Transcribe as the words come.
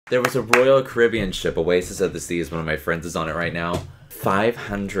There was a Royal Caribbean ship, Oasis of the Seas. One of my friends is on it right now.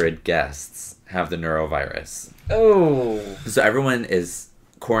 500 guests have the neurovirus. Oh. So everyone is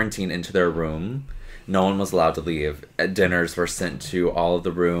quarantined into their room. No one was allowed to leave. Dinners were sent to all of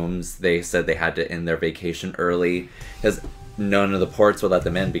the rooms. They said they had to end their vacation early because none of the ports would let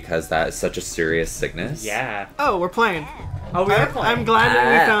them in because that is such a serious sickness. Yeah. Oh, we're playing. Oh, we are playing. I'm glad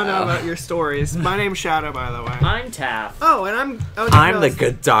that we found out about your stories. My name's Shadow, by the way. I'm Taff. Oh, and I'm the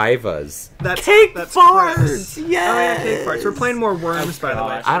Godivas. That's Cake that's farts! Chris. Yes! Oh, yeah, cake farts. We're playing more worms, by the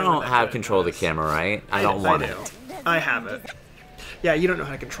way. I don't have control of the camera, right? I don't want it. I have it. Yeah, you don't know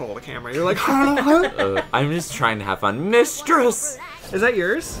how to control the camera. You're like, I'm just trying to have fun. Mistress! Is that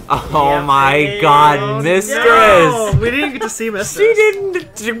yours? Oh Yeah, my god, Mistress! No, we didn't get to see Mistress. She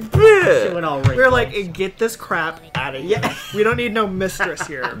didn't do it! We were like, get this crap out of here. Yeah. We don't need no Mistress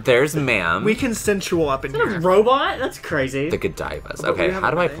here. There's ma'am. We consensual up in here. A robot? That's crazy. The Godivas. Okay, how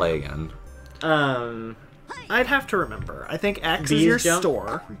do I play again? I'd have to remember. I think X B is your jump?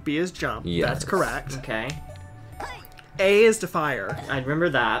 store. B is jump. Yes. That's correct. Okay. A is to fire. I remember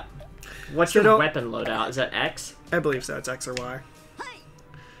that. What's So your don't- weapon loadout? Is that X? I believe so. It's X or Y.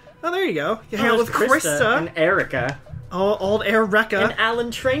 Oh, there you go. You hang Oh, out with there's Krista. and Erica. Oh, old Erica. And Alan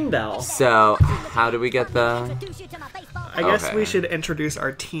Trainbell. So, how do we get the... I guess Okay. we should introduce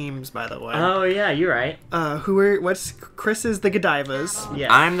our teams, by the way. Oh, yeah, you're right. What's Chris is the Godivas.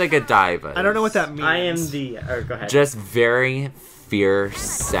 Yeah. I'm the Godivas. I don't know what that means. I am the... Or go ahead. Just very fierce,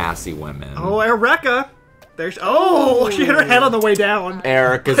 sassy women. Oh, Erica. There's. Oh, she hit her head on the way down.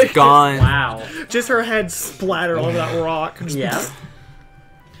 Erica's gone. Wow. Just her head splattered all over that rock. Yeah.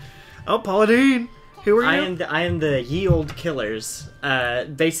 Oh, Paula Deen. Who are you? I am the Ye Olde Killers.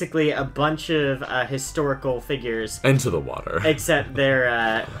 Basically a bunch of historical figures. Into the water. Except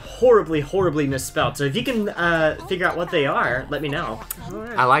they're horribly, horribly misspelled. So if you can figure out what they are, let me know.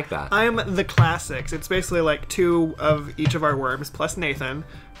 Right. I like that. I'm the classics. It's basically like two of each of our worms plus Nathan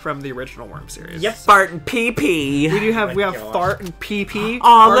from the original Worm series. Yep. Fart and pee-pee. We have God. Fart and Pee Pee.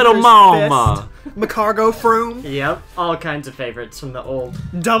 Aw, little mama. Macargo Froom. Yep. All kinds of favorites from the old.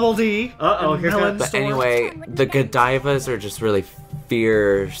 Double D. Uh-oh, and here Melon comes- But Storm. anyway, the Godivas are just really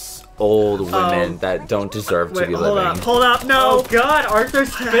fierce, old women that don't deserve to Wait, be hold living. up, hold up, no! Oh God,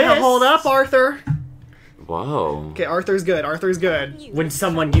 Arthur's fist. Hold up, Arthur. Whoa. Okay, Arthur's good. Arthur's good. When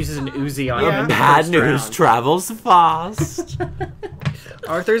someone uses an Uzi on Yeah. him. Bad first news round. travels fast.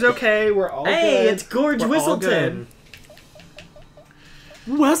 Arthur's okay. We're all Hey, good. it's Gorge We're all Whistleton.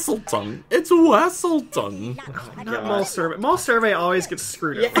 Wesselton. It's Wesselton. Not Mall Survey. Mall Survey always gets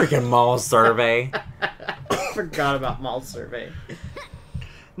screwed up. Freaking mall survey. Forgot about Mall Survey.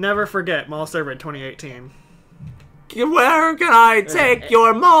 Never forget Mall Survey 2018. Where can I take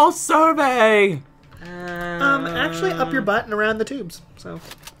your mall survey? Actually, up your butt and around the tubes. So.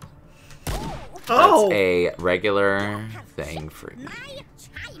 That's Oh. a regular thing for me.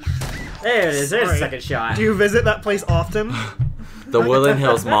 There it is. There's Sorry. a second shot. Do you visit that place often? The Woodland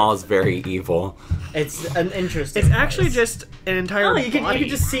Hills Mall is very evil. It's an interesting. It's actually place. just an entire. Oh, you can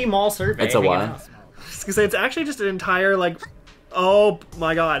just see Mall Survey. It's a hanging what? out. It's actually just an entire like. Oh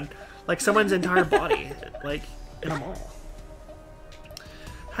my god! Like someone's entire body, like in a mall.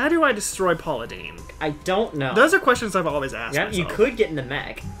 How do I destroy Paula Deen? I don't know. Those are questions I've always asked. Yeah, you myself. could get in the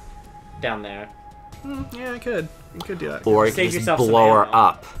mech down there. Yeah, I could. You could do that. Or you Save can just yourself some blow her ammo.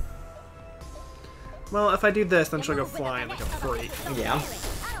 up. Well, if I do this, then she'll go flying like a freak. Yeah.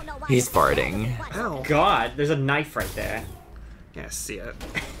 He's farting. Ow. God, there's a knife right there. Yeah, see it.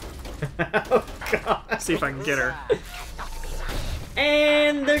 Oh God. See if I can get her.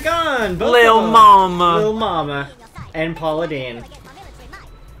 And they're gone. Both Lil of them. Mama. Lil Mama. And Paula Deen.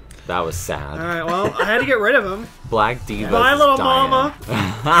 That was sad. Alright, well, I had to get rid of him. Black Diva. Bye, little mama.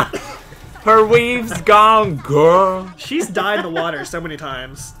 Her weave's gone, girl. She's died in the water so many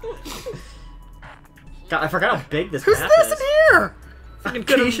times. God, I forgot how big this Who's map this is. in here? Fucking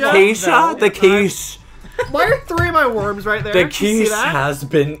Keisha? Keisha? The quiche. Why are 3 of my worms right there? The You see quiche that? has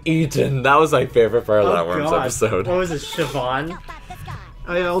been eaten. That was my favorite part of Oh that Worms God. episode. What was it, Siobhan?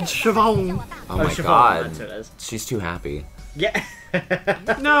 Oh, yeah, old Siobhan. Oh my Siobhan, god. that's what it is. She's too happy. Yeah.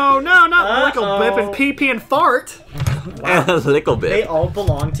 No, not Lickle Blip and Uh-oh. Pee Pee and Fart. A little bit. They all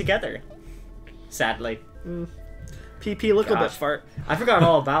belong together. Sadly. Pee Pee Lickle Bit Gosh. Fart. I forgot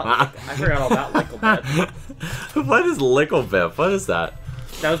all about Licklebit. What is Licklebip? What is that?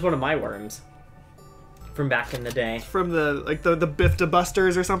 That was one of my worms. From back in the day. From the Bifta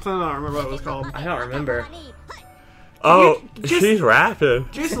Busters or something. I don't remember what it was called. I don't remember. Oh, just- she's rapping.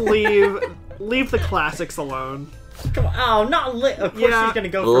 Just leave the classics alone. Come on. Oh, not lick. Of course Yeah. she's gonna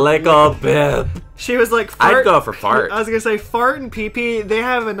go for Lick a bip. She was like, fart. I'd go for fart. I was gonna say fart and pee pee. They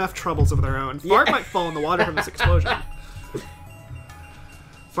have enough troubles of their own. Fart might fall in the water from this explosion.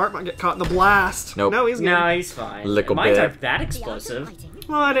 Fart might get caught in the blast. Nope. No, he's good. No, he's fine. Lick a Mines bit. aren't that explosive.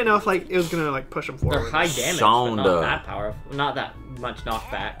 Well, I didn't know if like it was gonna like push him They're forward. high damage, but Shonda. not that powerful. Not that much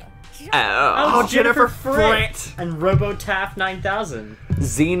knockback. Oh. Oh, Jennifer Fritt. and Taff 9000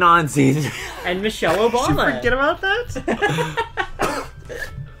 Xenon Z. and Michelle Did you Obama. forget about that?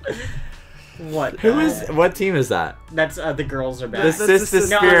 What? What team is that? That's the girls are back. The That's Sister the-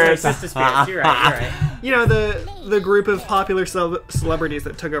 No, I was Spirits. like Sister Spirits. You're right. You know the group of popular celebrities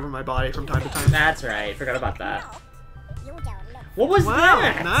that took over my body from time to time. That's right. Forgot about that. What was Wow,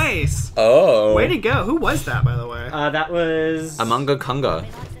 that? nice. Oh. Way to go. Who was that, by the way? That was. Amunga Kunga.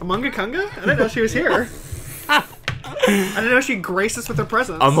 Amunga Kunga? I didn't know she was here. I didn't know she graced us with her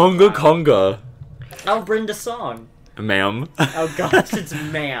presence. Amunga Kunga. Oh, Brenda Song. Ma'am. Oh gosh, it's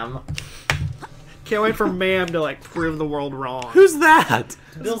Ma'am. Can't wait for Ma'am to like prove the world wrong. Who's that?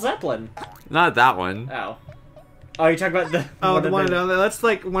 Bill Zeppelin. Not that one. Oh. Oh, you're talking about the. Oh, the of one down there. That's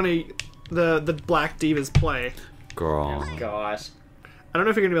like one of the Black Divas play. Girl. Oh gosh. I don't know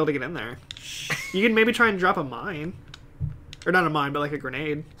if you're gonna be able to get in there. You can maybe try and drop a mine. Or not a mine, but like a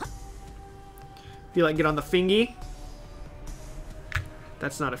grenade. If you like get on the fingy.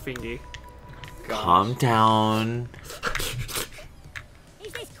 That's not a fingy. Gosh. Calm down.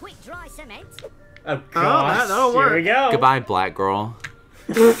 Is this quick dry cement? Oh gosh. that'll Here we work. go. Goodbye, black girl.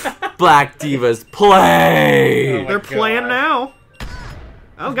 Black divas, play! Oh my They're playing God. now.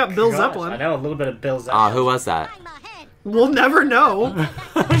 Oh, got Bill Gosh, Zeppelin. I know a little bit of Bill Zeppelin. Who was that? Bang my head. We'll never know.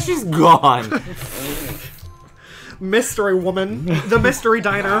 She's gone. Mystery woman. The mystery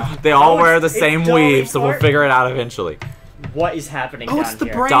diner. They all Oh, wear the it's same Dolly weave, so we'll Parton. figure it out eventually. What is happening Oh, down it's the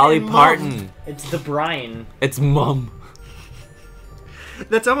here? brain. Dolly and Mom. Parton. It's the Brian. It's Mum.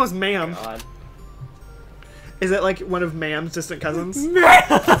 That's almost Ma'am. God. Is it like one of Ma'am's distant cousins? I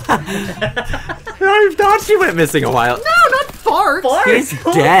thought she went missing a while. No, not Fart. Fart? He's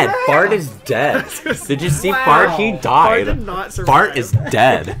dead. Fart is dead. Did you see Fart? He Fart died. did not survive. Fart is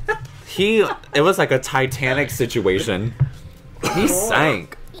dead. It was like a Titanic situation. He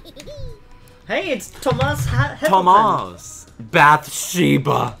sank. Hey, it's Tomas Heppelman. Tomas.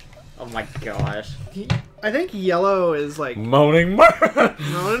 Bathsheba. Oh my gosh. I think Yellow is like Moaning Mar-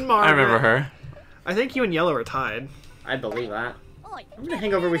 Ronan Margaret. I remember her. I think you and Yellow are tied. I believe that. Oi, I'm gonna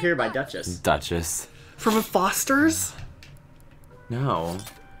hang over here by Duchess. Duchess. From a Foster's? No.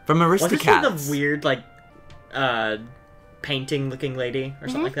 From Wasn't she Aristocats. the weird, like, painting-looking lady or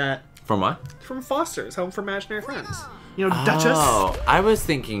something like that? From what? From Foster's, Home for Imaginary Friends. You know, Duchess? Oh, I was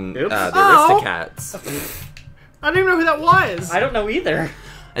thinking Oops. the Oh. Aristocats. I don't even know who that was. I don't know either.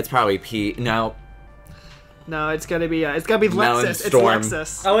 It's probably Pete. No. No, it's gotta be Melon Lexus. Storm. It's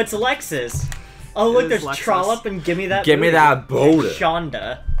Lexus. Oh, it's Alexis. Oh, look, is there's Lexus. Trollop and Gimme That Give me Booty. that booty.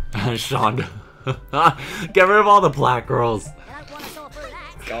 Shonda. Shonda. Get rid of all the black girls. I don't want us all through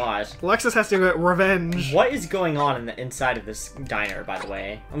that. Gosh. Lexus has to get revenge. What is going on in the inside of this diner, by the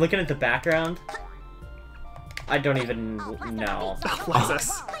way? I'm looking at the background. I don't even know.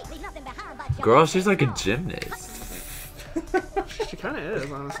 Lexus. Wait, leave nothing behind but your Girl, she's like a gymnast. She kind of is,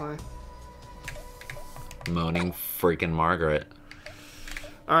 honestly. Moaning freaking Margaret.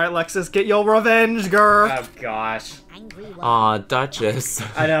 All right, Lexus, get your revenge, girl. Oh gosh. angry one. Aw, Duchess.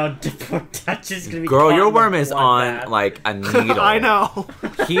 I know, poor Duchess is gonna be Girl, caught your in the worm is on bloodbath. like a needle. I know.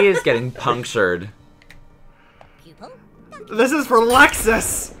 He is getting punctured. Pupil. This is for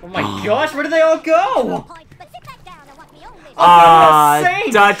Lexus. Oh my gosh, where did they all go? Point, but sit back down and watch me only. Ah,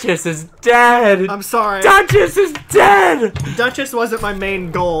 sake. Duchess is dead. I'm sorry. Duchess is dead. Duchess wasn't my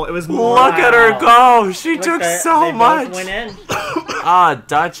main goal. It was more. Look at her go. She Look, took they so both much. went in. Ah,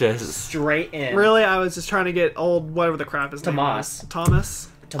 Duchess. Straight in. Really, I was just trying to get old whatever the crap his name Tomas. was. Thomas.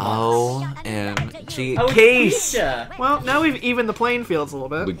 OMG. Oh, Case. Keisha. Well, now we've evened the playing fields a little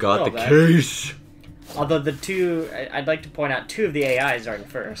bit. We got the Well, case. Although the two, I'd like to point out, two of the AIs are in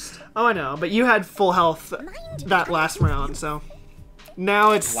first. Oh, I know, but you had full health that last round, so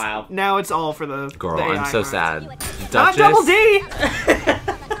now it's Wow. Now it's all for the Girl, the I'm AI so round. sad. Not double D.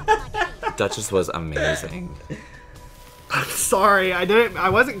 Duchess was amazing. Sorry, I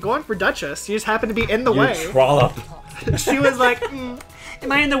wasn't going for Duchess. She just happened to be in the way. trollop. She was like, "Am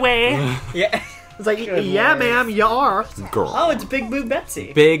I in the way?" Yeah. It's like, Good "Yeah, lord. ma'am, you are." Girl. Oh, it's Big Boo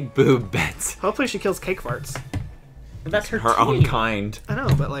Betsy. Big boob bets. Hopefully, she kills cake farts. That's her Her team. own kind. I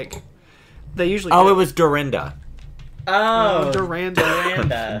know, but like, they usually. Oh, do. it was Dorinda. Oh, Duranda.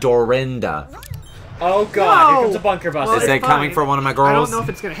 Miranda. Dorinda. Oh god, here No! comes a bunker buster. Well, Is it's it coming fine. for one of my I don't girls? know if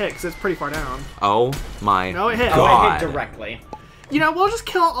it's gonna hit because it's pretty far down. Oh my No, it hit. Oh, god. it hit directly. You know, we'll just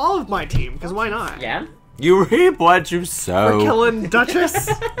kill all of my team because why not? Yeah? You reap what you sow. We're killing Duchess.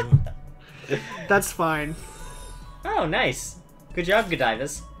 That's fine. Oh, nice. Good job,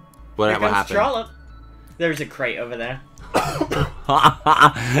 Godivis. What Here comes happened? Trollop. There's a crate over there.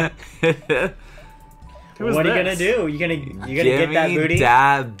 Who is What are you this? gonna do? You gonna Give get that me booty?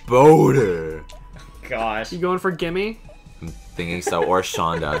 that boulder. Gosh. You going for Gimme? Thinking so, or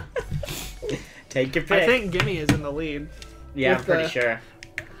Shonda. Take your pick. I think Gimme is in the lead. yeah, I'm with pretty the- sure.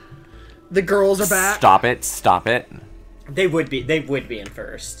 The girls are back. Stop it! Stop it! They would be in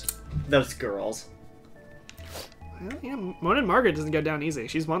first. Those girls. Well, yeah, Mona and Margaret doesn't go down easy.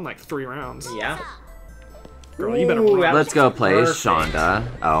 She's won like 3 rounds. Yeah. Girl, you better Ooh, run. that Let's go was play perfect. Shonda.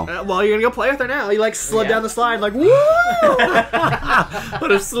 Oh. Well, you're gonna go play with her now. You like slid Yeah. down the slide like woo!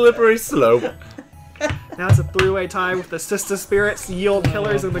 What a slippery slope. Now it's a 3-way tie with the sister spirits, yield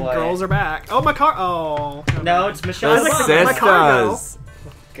killers, and the boy. girls are back. Oh, Macar. Oh. No, it's Michelle. The like my cargo. sisters.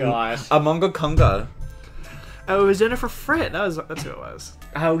 Gosh. Amonga Kunga. Oh, it was Jennifer Fritt. That's who it was.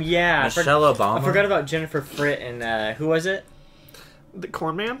 Oh yeah. Michelle Obama. I forgot about Jennifer Fritt and who was it? The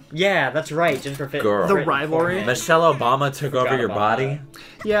Corn Man. Yeah, that's right. Jennifer Fritt. Girl. The Fritt and rivalry. Foreman. Michelle Obama took over your about body.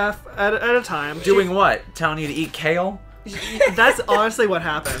 Yeah, at a time. Doing what? Telling you to eat kale? That's honestly what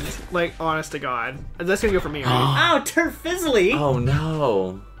happened. Like, honest to God. That's gonna go for me, right? Oh, Turfizzly. Oh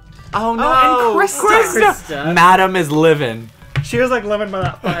no. Oh no. and Krista. Krista. Madam is living. She was like living by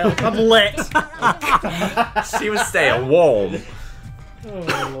that file. I'm lit. She was staying warm.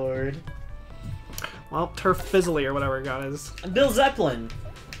 Oh lord. Well, Turf Fizzly or whatever God is. Bill Zeppelin.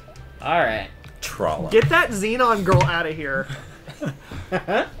 All right. Troll. Get that Xenon girl out of here.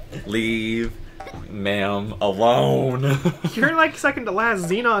 Leave ma'am alone. You're like second to last.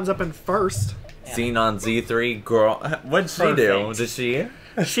 Xenon's up in first. Xenon Z3 girl. What'd she do? Perfect. Did she?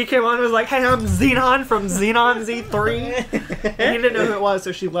 She came on and was like, "Hey, I'm Xenon from Xenon Z3." And he didn't know who it was,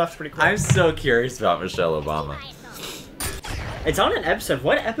 so she left pretty quick. I'm so curious about Michelle Obama. It's on an episode.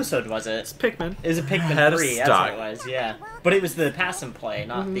 What episode was it? Pikmin. It was a Pikmin Head of 3. That's stock. what it was. Yeah, but it was the pass and play,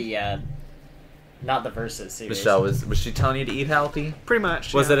 not the versus series. Michelle was she telling you to eat healthy? Pretty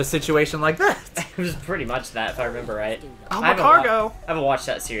much. Was yeah. it a situation like that? It was pretty much that, if I remember right. Oh, I my haven't cargo. I haven't watched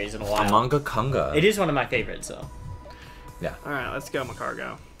that series in a while. Amonga Kunga. It is one of my favorites, though. Yeah. All right, let's go,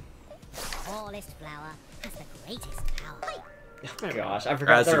 Macargo. Tallest flower has the greatest power. Oh, gosh, I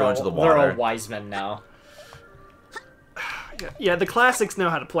forgot As you they're go all, into the they're all water. wise men now. Yeah, the classics know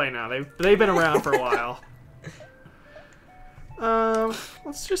how to play now. They've been around for a while.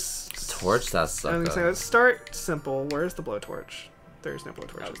 Let's just Torch that I was gonna say, sucker. let's start simple. Where's the blowtorch? There's no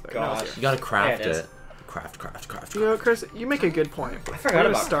blowtorches Oh, there. gosh. No, You gotta craft There it is. it. Craft. you know, Chris, you make a good point. I forgot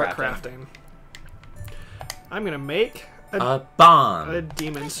about start crafting. crafting. I'm gonna make a A bomb.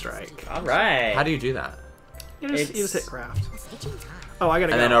 demon strike. All right. How do you do that? You just It's- hit craft. Stitching time. Oh, I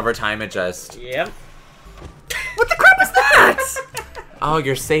gotta And go. then over time it just. Yep. What the crap is that? Oh,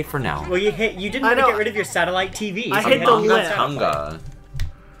 you're safe for now. Well, you didn't I want to know. get rid of your satellite TV. I so hit you the had to keep lip. that satellite. Kunga.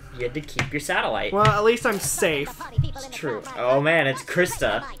 You had to keep your satellite. Well, at least I'm safe. Party people in the True. crowd Oh man, it's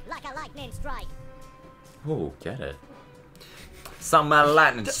Krista. like a lightning strike. Ooh, get it. Something out of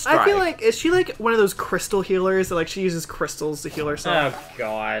lightning strike. I feel like, is she like one of those crystal healers that like she uses crystals to heal herself? Oh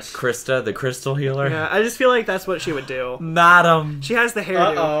gosh. Krista, the crystal healer. Yeah, I just feel like that's what she would do. Madam. She has the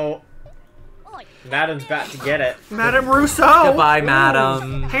hairdo. Uh-oh. Oi, Madam's about to get it. Madame Rousseau! Goodbye,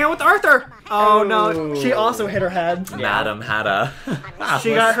 madam. Hang out with Arthur! Oh no, Ooh. she also hit her head. Madam had a.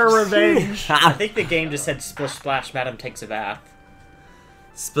 She got her revenge. I think the game just said splish splash, Madam takes a bath.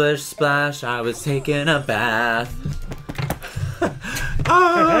 Splish splash, I was taking a bath.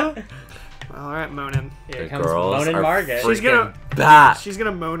 Ah. Alright, moaning. Here The comes girls Moanin' are Margaret. She's gonna- freaking back. She's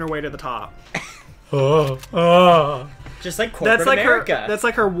gonna moan her way to the top. Just like corporate That's like America. her. That's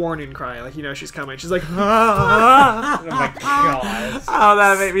like her warning cry. Like you know she's coming. She's like, ah. Oh my god. Oh,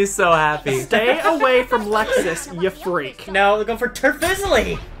 that made me so happy. Stay away from Lexus, you freak. No, they're going for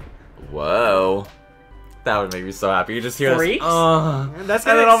Turfizzly. Whoa. That would make me so happy. You just hear Freaks? this. That's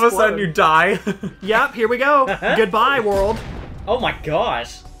And gonna then all of a explode. sudden you die. Yep, here we go. Goodbye, world. Oh my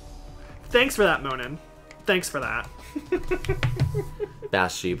gosh. Thanks for that, Monin. Thanks for that.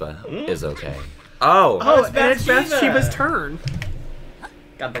 Bathsheba is okay. Oh. Oh, it's and it's Bathsheba. Bathsheba's turn.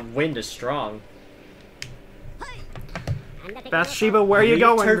 God, the wind is strong. and let it Bathsheba, where you Leave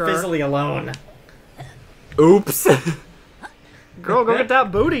going, girl? Turfizzly alone. Oops. Girl, go get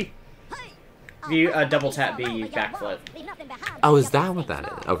that booty. If you double tap B, you backflip. Leave nothing behind. Oh, is that what that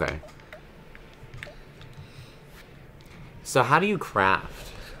is? Okay. So how do you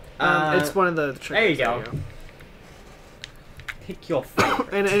craft? It's one of the triggers. There you go. Pick your favorite.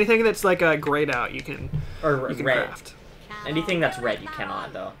 And anything that's like a grayed out, you can Or red. red. Craft. Anything that's red, you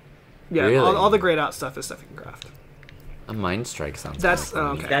cannot, though. Yeah, Really? all the grayed out stuff is stuff you can craft. A mind strike sounds. That's kinda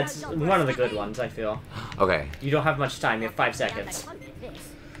okay. That's one of the good ones, I feel. funny. Okay. You don't have much time. You have 5 seconds.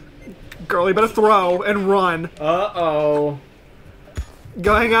 Girl, you better throw and run. Uh-oh.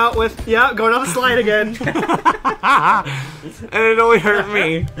 Going out with going on the slide again. And it only hurt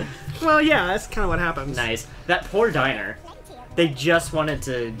me. Well, yeah, that's kind of what happens. Nice. That poor diner. They just wanted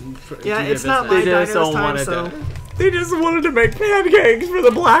to Yeah, do it's their not my business. diner just this don't time, wanna so... do- They just wanted to make pancakes for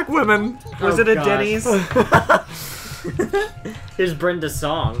the black women. Was Oh, it a gosh. Denny's? Here's Brenda's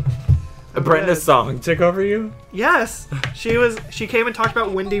song. Brenda's song took over you? Yes. She came and talked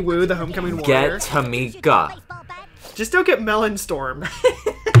about Wendy Wu, the homecoming warrior. Get Tamika. Just don't get Melon Storm.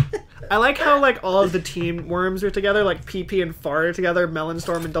 I like how like all of the team worms are together, like PP and Far are together, Melon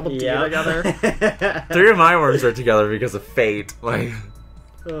Storm and Double D Yeah. are together. 3 of my worms are together because of fate. Like,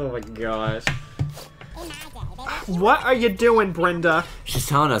 Oh my gosh. What are you doing, Brenda? she's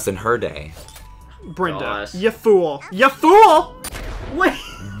telling us in her day. Brenda, Gosh. you fool. You fool! Wait.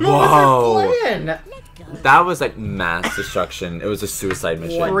 Whoa. What was her plan? That was like mass destruction. It was a suicide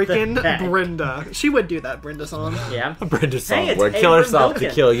mission. What? Freaking the heck? Brenda. She would do that, Brenda song. Yeah. Brenda's song Hey, it's would kill Abraham herself to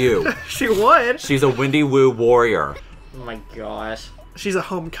Lincoln. kill you. She would. She's a Wendy Wu warrior. Oh my gosh. She's a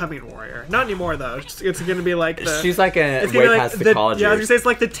homecoming warrior. Not anymore though. It's gonna be like the. She's like a it's way gonna be past like the college Yeah, I was years. gonna say it's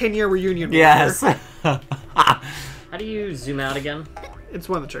like the 10-year reunion. warrior. Yes. How do you zoom out again? It's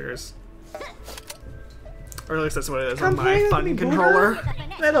one of the triggers. Or at least that's what it is on my button controller.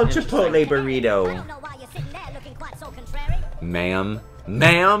 Little Chipotle burrito. I don't know why you're sitting there looking quite so contrary. Ma'am.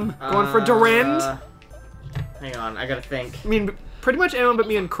 Ma'am? Going for Durand? Hang on, I gotta think. I mean, pretty much anyone but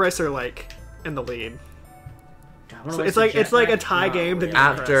me and Chris are like in the lead. I wanna So waste it's like a jetpack? tie No, game. wait. That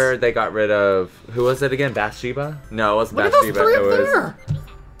After they got rid of... Who was it again? Bathsheba? No, it wasn't Look at those Bathsheba. three It up was... there.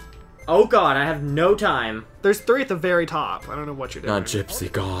 Oh god, I have no time. There's 3 at the very top. I don't know what you're doing. Not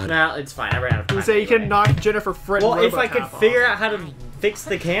Gypsy God. Nah, it's fine. I ran out of time. You say you anyway. can knock Jennifer Fritton. Well, if I Robotap could off. figure out how to fix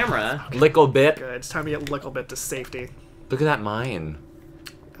the camera. Lickle bit. Good. It's time to get Lickle to safety. Look at that mine.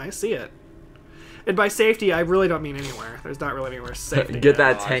 I see it. And by safety, I really don't mean anywhere. There's not really anywhere safe. to Get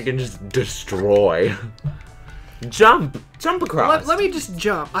that tank and just destroy. Jump! Jump across. Let me just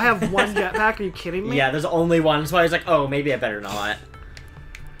jump. I have 1 jetpack. Are you kidding me? Yeah, there's only one, so I was like, oh, maybe I better not.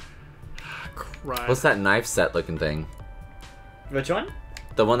 Christ. What's that knife set looking thing? Which one?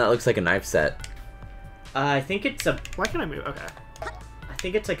 The one that looks like a knife set. I think it's a. Why can't I move? Okay. I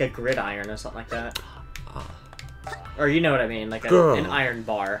think it's like a gridiron or something like that. Or you know what I mean, like Girl. an iron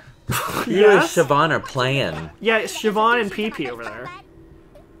bar. You and Yes? Siobhan are playing. Yeah, it's Siobhan and PP over there.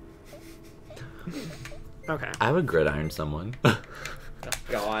 Okay. I would gridiron someone. Oh,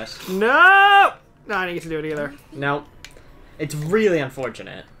 gosh. No! No, I didn't get to do it either. Nope. It's really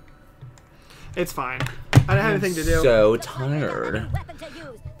unfortunate. It's fine. I didn't have anything to do. So tired. Weapon to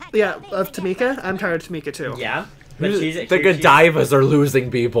use. Yeah, of Tamika? I'm tired of Tamika too. Yeah. But she's The Godivas are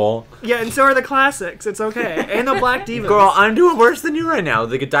losing people. Yeah, and so are the classics. It's okay. And the Black Divas. Girl, I'm doing worse than you right now.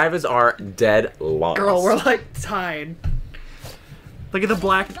 The Godivas are dead lost. Girl, we're like tied. Look at the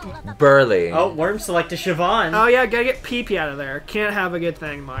Black... Burly. Oh, worm select to Siobhan. Oh yeah, gotta get PP out of there. Can't have a good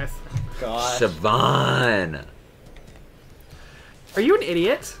thing in life. gosh. Siobhan. Are you an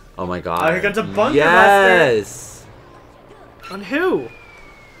idiot? Oh my god. Oh, here comes a bunker Yes. On who?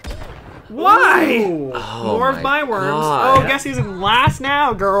 Why? Ooh. Oh More of my worms. God. Oh, guess who's in last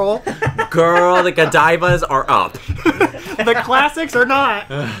now, girl? Girl, the Godivas are up. The classics are not.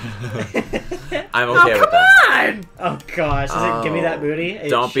 I'm Oh, okay come with that. on! Oh gosh, is it give me that booty? It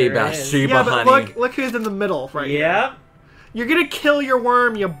Don't be sure is. Bathsheba, Yeah, but honey. look who's in the middle right here. Yep. You're gonna kill your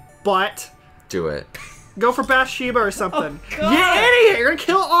worm, you butt. Do it. Go for Bathsheba or something. Oh, God. You idiot! You're gonna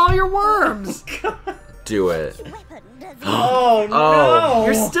kill all your worms. Do it. Weapon does Oh, Oh. no!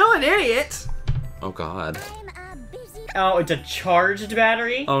 You're still an idiot. Oh god. I'm a busy Oh, it's a charged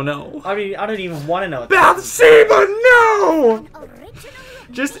battery? Oh no. I mean, I don't even want to know what that is. Bathsheba, no! original.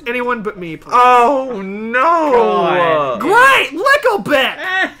 Just anyone but me, please. Oh no! God. Great! Lickle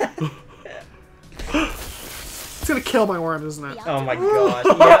bit! It's gonna kill my worms, isn't it? Oh my gosh.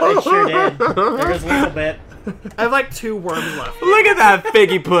 Yeah, it sure did. There goes a little bit. I have like 2 worms left. Look at that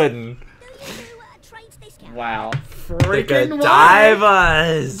figgy pudding. Trades discount. Wow. The Freaking why?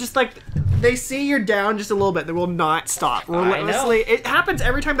 Godivas. Just like they see you're down just a little bit, they will not stop relentlessly. It happens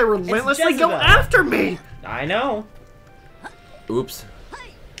every time they relentlessly go Jezebel. after me. I know. Oops.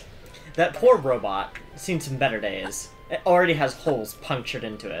 That poor robot. Seen some better days. It already has holes punctured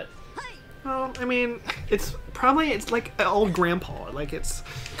into it. Well, I mean, it's like an old grandpa. Like it's.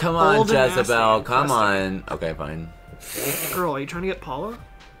 Come on, old and Jezebel. nasty Come and on. Okay, fine. Girl, are you trying to get Paula?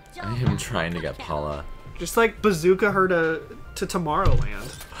 I am trying to get Paula. Just like bazooka her to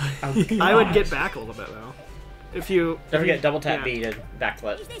Tomorrowland. I would get back a little bit though. If you Don't forget double tap yeah. B to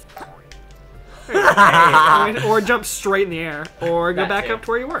backflip. I mean, or jump straight in the air, or go That back too. up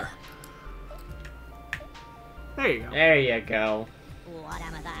to where you were. There you go. There you go. What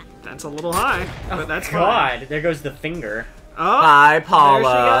am I that? That's a little high, but that's fine. God, there goes the finger. Oh, Bye,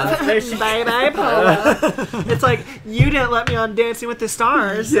 Paula. there she goes. Bye, bye, Paula. It's like you didn't let me on Dancing with the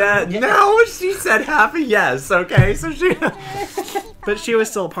Stars. Yeah, no, she said half a yes, okay? So she... But she was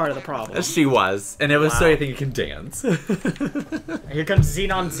still part of the problem. She was, and it was so Wow. you think you can dance. Here comes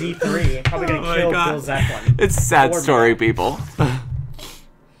Xenon Z3. Probably gonna Oh my kill God. Bill Zeppelin. It's a sad Or story, people.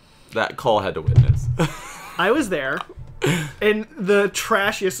 That Cole had to witness. I was there in the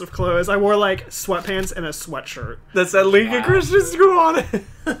trashiest of clothes. I wore like sweatpants and a sweatshirt. That's at Lincoln Wow. Christian School on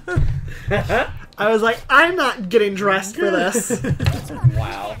it. I was like, I'm not getting dressed for this.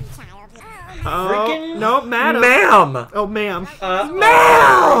 Wow. Oh, Freaking- no, madam. Ma'am! Oh, ma'am.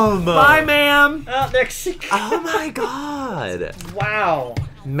 Ma'am! Bye, ma'am. Oh, there she goes. Oh my god. Wow.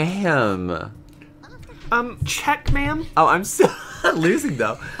 Ma'am. Check, ma'am. Oh, I'm still losing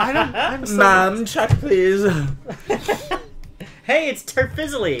though. I'm so Ma'am, check please. Hey, it's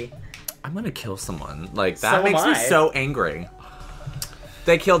Terfizzly. I'm gonna kill someone. Like, that So makes am me I. so angry.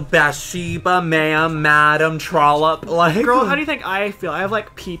 They killed Bathsheba, ma'am, madam, trollop. Like, Girl, how do you think I feel? I have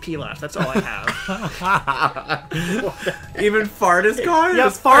like PP left. That's all I have. even Fart is gone? Yeah,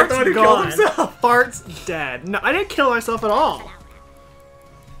 Is Fart the Fart's one who gone. killed himself? Fart's dead. No, I didn't kill myself at all.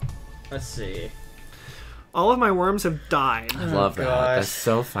 Let's see. All of my worms have died. I love that. gosh. That's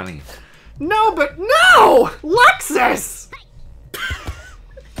so funny. No, but no! Lexus!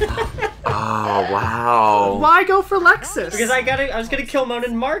 Oh, wow. Why go for Lexus? Because I was gonna kill Moan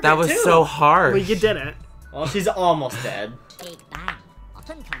and Margaret That was too. so hard. Well, you didn't. Well, she's almost dead. Big bang.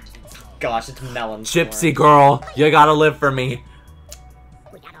 Often comes in small. Gosh, it's melon. Gypsy girl, you gotta live for me.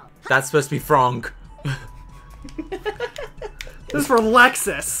 Cuidado. That's supposed to be Frank. This is for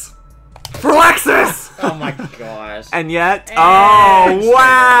Lexus. For Lexus! Oh my gosh. And yet, And oh,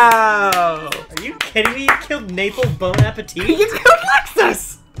 wow. Are you kidding me? You killed Maple Bon Appetit? You killed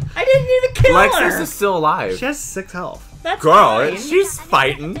Lexus! I didn't even kill Lexus her. is still alive. She has 6 health. That's Girl, fine. she's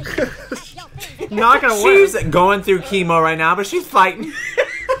fighting. Not gonna She's win. going through chemo right now, but she's fighting.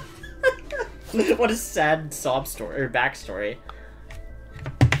 What a sad sob story or backstory.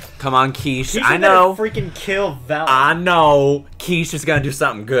 Come on, Quiche. He's I gonna know. freaking kill Val. I know. Quiche is gonna do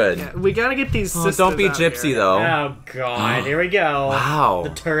something good. Yeah, we gotta get these Oh, sisters don't be out Gypsy, here. though. Oh god, here we go. Wow.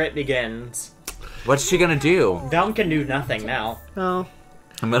 The turret begins. What's she gonna do? Val can do nothing now. Oh,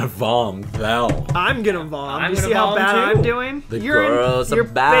 I'm gonna vom Val. I'm gonna vom. I'm You gonna see how vom, bad too. I'm doing? The you're girls are you're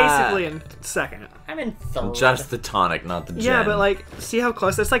bad. basically in second. I'm in third. Just the tonic, not the gin. Yeah, but like, see how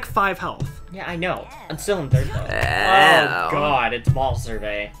close? It's like 5 health. Yeah, I know. I'm still in third though. Ow. Oh god, it's ball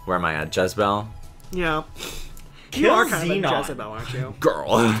survey. Where am I at? Jezebel? Yeah. Kill You are kind of Xenon. like Jezebel, aren't you?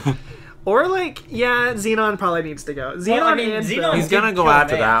 Girl. Or like, yeah, Xenon probably needs to go. Xenon I mean, and Xenon- Bill. He's gonna did go kill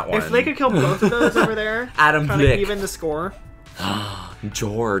after me. that one. If they could kill both of those over there, Adam kind of Blick. even the score.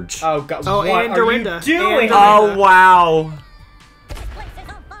 George. Oh god. Oh, what and are Dorinda. you doing? And Oh, wow.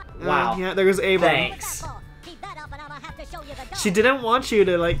 Wow. Yeah, there goes Ava. Thanks. Keep that up and I'll have to show you the door. She didn't want you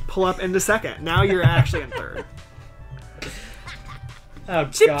to like pull up into second. Now you're actually in third. Oh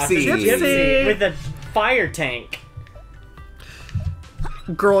gosh, Gypsy. it's Gypsy. with a fire tank.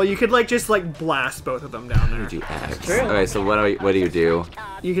 Girl, you could like just like blast both of them down there. You do X. True. Okay, so what do you do?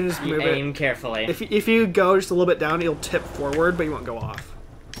 You can just You move aim it. carefully. If you go just a little bit down, it'll tip forward, but you won't go off.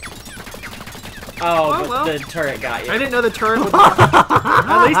 Oh, Oh, but well. the turret got you. I didn't know the turret would lock.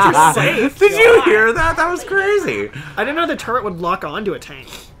 At least you're safe. Did you hear that? That was crazy. I didn't know the turret would lock onto a tank.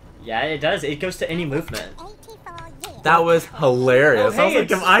 Yeah, it does. It goes to any movement. 84 years. That was hilarious. Oh, I was hey, like,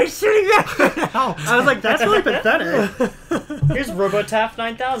 it's- am I shooting that now? I was like, that's really pathetic. Here's RoboTaff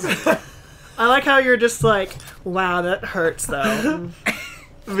 9000. I like how you're just like, wow, that hurts though.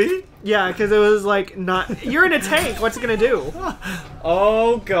 Me? Yeah, because it was like not. You're in a tank. What's it gonna do?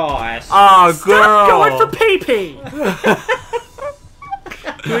 Oh gosh. Oh, girl. Stop going for pee-pee.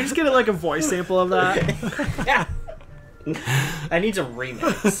 Can we just get like a voice sample of that? I need a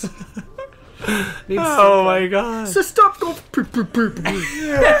remix. Needs Oh my god. So stop going for pee-pee.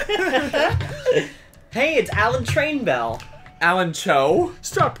 Hey, it's Alan Trainbell. Alan Cho?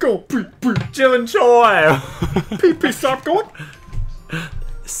 Stop going pee-pee. Jill and Choi. Pee-pee, stop going.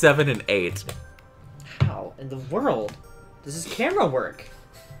 7 and 8. How in the world does this camera work?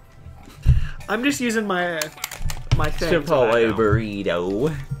 I'm just using my thing. Chipotle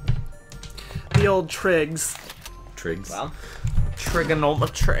burrito. The old Trigs. Trigs. Well,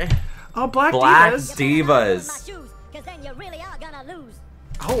 Trigonometry. Oh, Black Black Divas. Divas. Because then you really are gonna lose.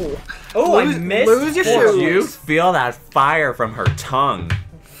 Oh. oh, I Lose- missed. lose your horribly. shoes. You feel that fire from her tongue.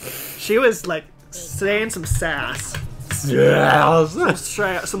 She was like saying some sass. Yes.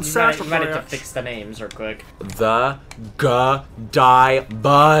 Some You sass might have to for fix the names real quick. The die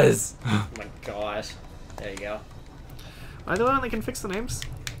buzz. Oh my gosh. There you go. Are they the one that can fix the names?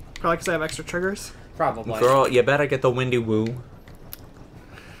 Probably because I have extra triggers. Probably. Girl, you better get the windy woo.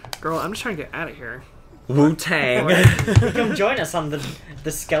 Girl, I'm just trying to get out of here. Wu Tang. Come join us on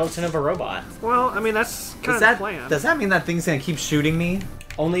the skeleton of a robot. Well, I mean, that's kind of the plan. Does that mean that thing's gonna keep shooting me?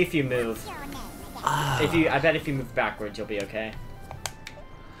 Only if you move. I bet if you move backwards, you'll be okay.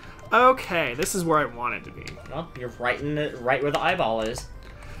 Okay, this is where I wanted to be. Well, you're right right where the eyeball is.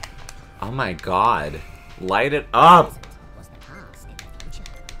 Oh my god. Light it up. Was the past in the future.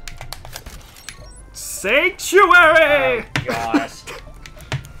 Sanctuary! Gosh.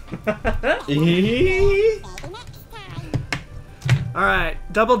 Alright,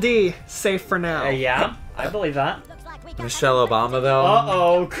 Double D, safe for now. Yeah, I believe that. Looks like we got Michelle Obama, though.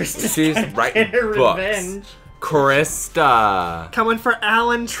 Uh-oh, Krista's She's gonna writing get her books. revenge. Krista. Coming for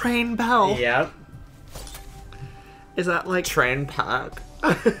Alan Train Bell. Yep. Is that like Train pack.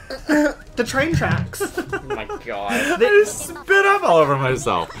 the train tracks? Oh my god. I just spit up all over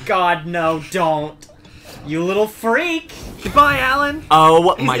myself. God, no, don't. You little freak. Goodbye, Alan.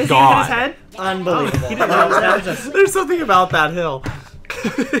 Oh Is my he god. in his head? Unbelievable. He didn't know That was a- There's something about that hill.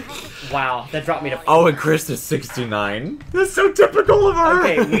 wow, that dropped me to... Oh, and Krista's 69. That's so typical of her.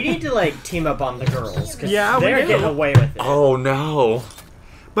 Okay, we need to, like, team up on the girls. Cause Yeah, we they're do. getting away with it. Oh no.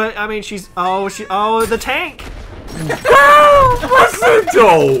 But I mean, oh, the tank. Listen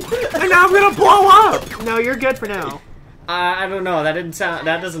to. And now I'm gonna blow up. No, you're good for now. I don't know,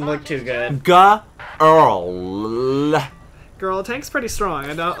 that doesn't look too good. Girl. Girl, the tank's pretty strong.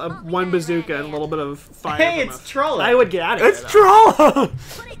 I know one bazooka and a little bit of fire. Hey, from it's a- trolling. I would get out of It's here. troll.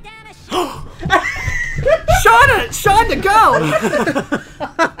 put it down a shit. Shot it! Shot to go!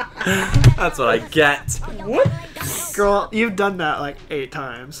 That's what I get. What? Girl, you've done that like 8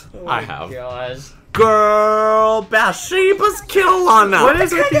 times. Oh I my have. Gosh. Girl, Bathsheba's kill on us. What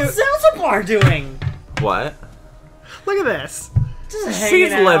is with What you? is Zelzablar doing? What? Oh Look at this. Just She's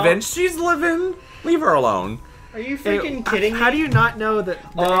hanging out. living. She's living. Leave her alone. Are you freaking kidding me? How do you not know that?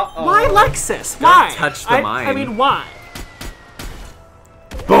 Uh-oh. Why Lexus? Why? touch the I mine. mean, why?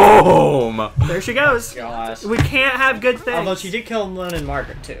 Boom. There she goes. Gosh. We can't have good things. Although she did kill Lynn and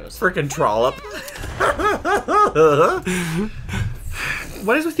Margaret too. So. Freaking trollop.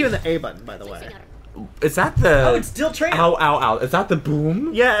 What is with you in the A button, by the way? Is that the? Oh, it's still train. Ow, ow, ow. Is that the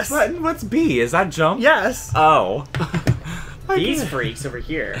boom? Yes. What's B? Is that jump? Yes. Oh. These freaks over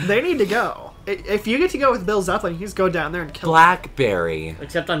here. They need to go. If you get to go with Bill Zeppelin, you can just go down there and kill him. Blackberry.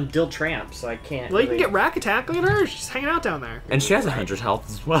 Except I'm Dill Tramp, so I can't. Well, you can really- get Rack Attack. Look at her. She's hanging out down there. And she has 100 health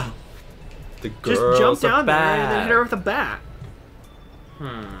as well. The Just girls jump are down there and then bad. hit her with a bat.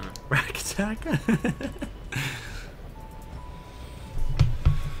 Rack attack.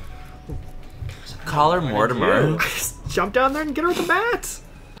 Call her Mortimer. Just jump down there and get her with a bat.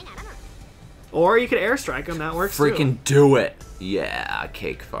 Or you could airstrike him. That works too. Freaking do it. Yeah,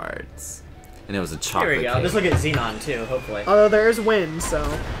 cake farts. And it was a Here chocolate we go. cake. Let's look at Xenon too. Hopefully. Although there's wind, so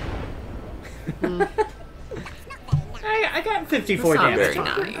I got 54 That's not damage. very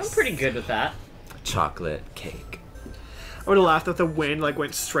nice. I'm pretty good with that. Chocolate cake. I would have laughed if the wind like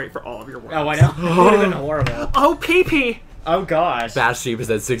went straight for all of your words. Oh, I know. It would have been horrible. Oh, pee. Oh gosh. Bathsheba is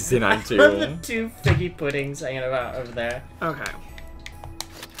at 69 too. the 2 figgy puddings hanging about over there. Okay.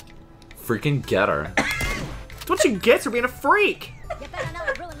 Freaking get her. That's what you get for being a freak. You better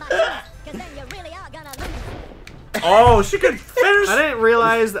not ruin my chance, because then you really are gonna lose. Oh, she could finish. I didn't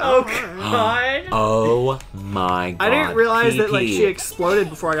realize that. Oh alright. god. Oh my god. I didn't realize that like Kiki. she exploded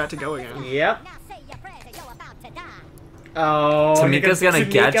before I got to go again. Yep. Now say your prayers or you're about to die. Oh, Tamika's gonna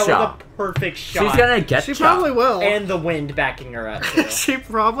get Tamika ya. with a perfect shot. She's gonna get She ya. probably will. And the wind backing her up. Too. She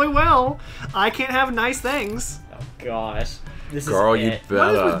probably will. I can't have nice things. Oh gosh. This Girl, is you it.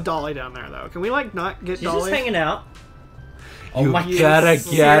 What is better. with Dolly down there though? Can we like not get She's just Dolly? hanging out. Oh You my gotta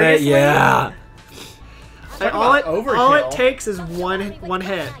god. get it, yeah. Like, Talk all about it overkill. takes is one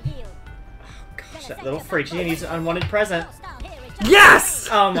hit. Gosh, that little freak. She needs an unwanted present. Yes!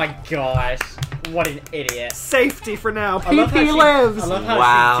 Oh my gosh. What an idiot. Safety for now. I love how PP she- lives. I love how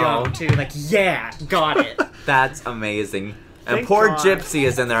Wow. she jumped too. Like, yeah, got it. That's amazing. And Thank poor God. Gypsy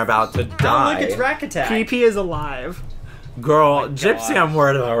is in there about to Oh, die. look, it's Rack Attack. PP is alive. Girl, my Gypsy, gosh. I'm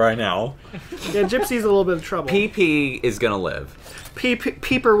worried about right now. Yeah, Gypsy's a little bit of trouble. PP is gonna live.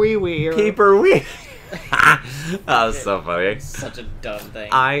 Peeper wee wee. Peeper wee. That was so funny. Such a dumb thing.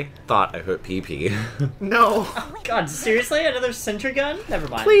 I thought I put PP. No. God, seriously? Another sentry gun? Never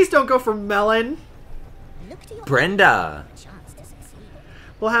mind. Please don't go for melon. Look to your Brenda. chance to succeed.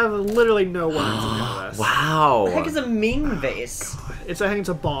 We'll have literally no weapons in the this. Wow. What the heck is a Ming vase? I think it's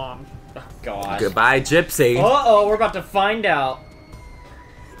a bomb. Oh, gosh. Goodbye, Gypsy. Uh-oh, we're about to find out.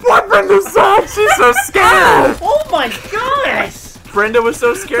 What Brenda said? She's so scared. Oh my gosh! Brenda was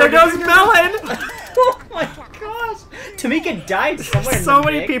so scared. There goes melon. Oh my gosh! Tamika died somewhere in So the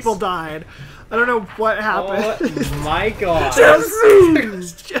many mix. people died. I don't know what happened. Oh my god. Gypsy.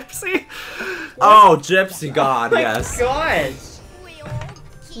 Gypsy. Oh, Gypsy God, Oh my yes. gosh!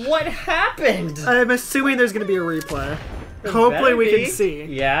 What happened? I'm assuming there's gonna be a replay. Hopefully Better we be. can see.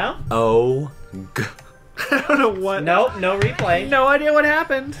 Yeah? Oh, I don't know what. Nope, no replay. No idea what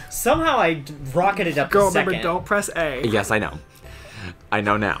happened. Somehow I rocketed up Go, to second. remember, don't press A. yes, I know. I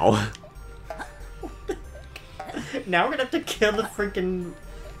know now. Now we're gonna have to kill the freaking...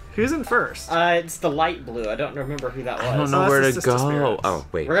 Who's in first? it's the light blue. I don't remember who that was. I don't So know that's where the to Sister go. Spirits. Oh,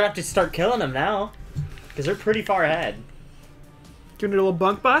 wait. We're gonna have to start killing them now. Because they're pretty far ahead. Gonna do a little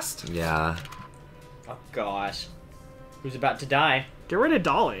bunk bust? Yeah. Oh gosh. Who's about to die? Get rid of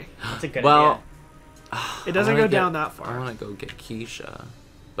Dolly. That's a good Well, idea. It doesn't I go wanna down get- that I far. want to go get Keisha.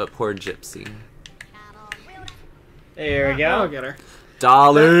 But poor Gypsy. There we I'll go. get her.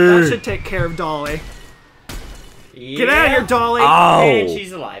 Dolly! That should take care of Dolly. Get out of here, Dolly! Oh! And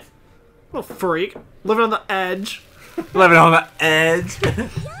she's alive. Little freak. Living on the edge. Living on the edge.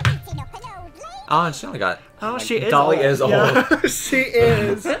 Oh, and she only got... Oh, she is Dolly old. is old. Yeah, she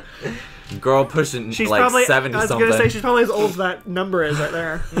is. Girl pushing She's like probably, 70 I was something. gonna say, she's probably as old as that number is right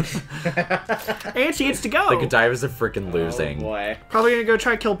there. And she gets to go. The Godivas are freaking Oh losing. boy. Probably gonna go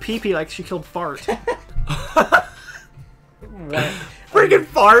try to kill Pee-Pee like she killed Fart. What? Freaking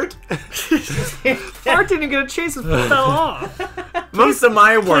fart! Fart didn't get a chase and fell off. Most of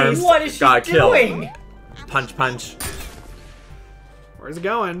my worms What is she got doing? killed. Punch, punch. Where's it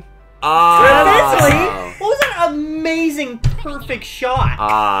going? Fizzly? Ah, What was that amazing, perfect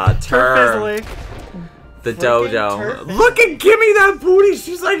shot? Tur. Fizzly. The Freaking dodo. Tur- Look at Gimme that booty.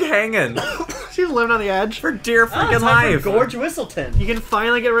 She's like hanging She's living on the edge. for dear Oh, freaking time life. for Gorge Whistleton. You can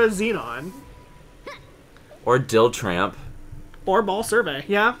finally get rid of Xenon. Or Dill Tramp. Or Ball Survey.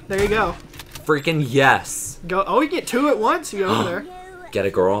 Yeah, there you go. Freaking yes. Go. Oh, you get two at once. You go over there. Get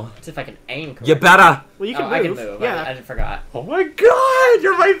it, girl. See if I can aim correctly. You better. Well, you can Oh, move. I can move. Yeah. I forgot. Oh my god,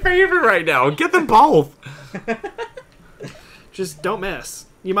 you're my favorite right now. Get them both. Just don't miss.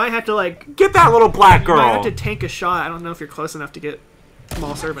 You might have to like. Get that little black You might girl. have to tank a shot. I don't know if you're close enough to get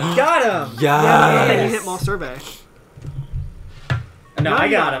Mall Survey. Got him! Yeah, then you Yes. hit Mall Survey. No, I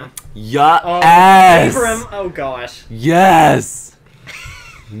got him. Yes. Oh, Abram. Oh gosh. Yes.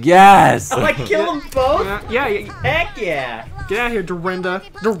 Yes. Oh, I killed them both? Yeah. Heck yeah. Get out of here, Durando.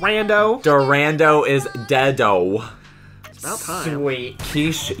 Durando is deado. It's about time. Sweet.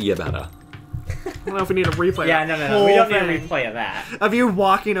 Quiche, you better. I don't know if we need a replay. Yeah, of no, that no, no. We whole don't need a thing. replay of that. Of you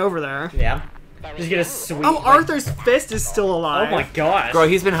walking over there. Yeah. Just get a sweet. Oh, like- Arthur's fist is still alive. Oh my gosh. Girl,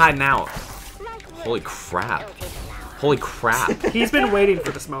 he's been hiding out. Holy crap. Holy crap. He's been waiting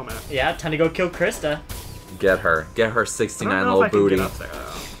for this moment. Yeah, time to go kill Krista. Get her. Get her I don't 69 know little if I can booty. get up there,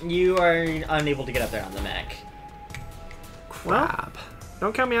 though. You are unable to get up there on the mech. Crap.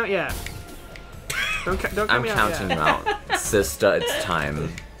 Don't count me out yet. Don't count I'm me counting out you out. Sista, it's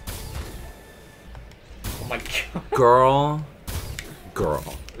time. Oh my god. Girl.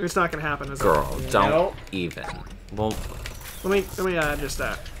 yet. It's not gonna happen, is it? Girl. Don't Nope. even. Well, Let me just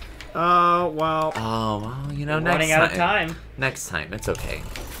that. Oh well. oh, well, you know, Running next out of time. time. Next time. It's okay.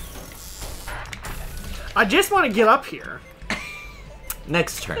 I just want to get up here.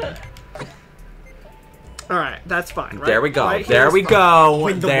 Next turn. All right, that's fine. Right? There we go. Right There here's we fine. go.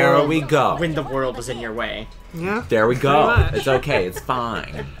 When the There world- we go. When the world is in your way. Yeah. There we go. Pretty much. It's okay. It's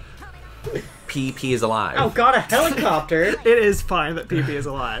fine. PP is alive. Oh god, a helicopter. It is fine that PP is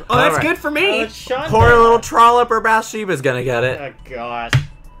alive. Oh, All that's right. good for Oh, me. it's Shonda. Poor little trollop or Bathsheba's gonna get it. Oh gosh.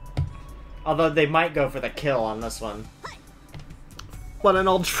 Although they might go for the kill on this one. What an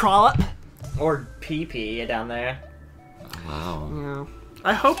old trollop. Or PP down there. Wow. Yeah.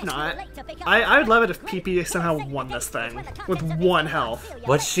 I hope not. I would love it if PP somehow won this thing with 1 health.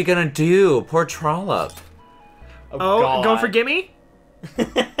 What's she gonna do? Poor trollop. Oh, god. going for gimme?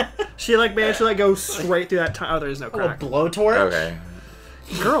 She like managed to like go straight through that. Oh, there's no A crack. blowtorch? Okay.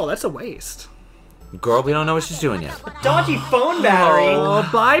 Girl, that's a waste. Girl, we don't know what she's doing yet. Dodgy phone battery. Oh,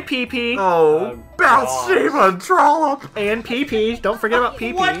 bye, PP. Oh, Bathsheba Trollop. And PP. Don't forget about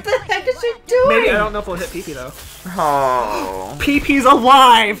PP. What the heck is she doing? Maybe I don't know if we'll hit PP though. Oh. PP's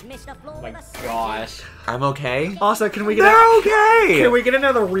alive. Oh my gosh. I'm okay. Also, can we get They're okay. Can we get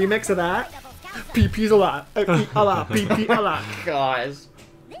another remix of that? PP's alive. Alive. PP alive. Gosh.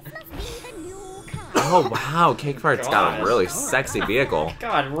 Oh, wow. Cake Fart's got a Gosh. really sexy vehicle.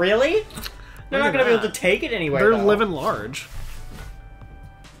 God, really? They're Look not at gonna be able that. to take it anywhere. They're though. living large.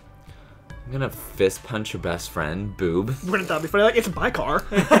 I'm gonna fist punch your best friend, boob. Wouldn't that be funny? Like, it's my car.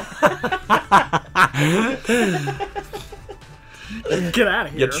 Get out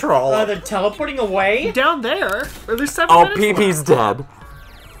of here. You troll. They're teleporting away? Down there. Or there's 7 Oh, minutes PP's left.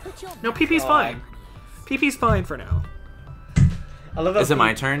 dead. No, PP's fine. PP's fine for now. I love how Is it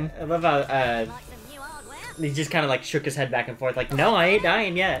my turn? I love how he just kind of like shook his head back and forth, like, no, I ain't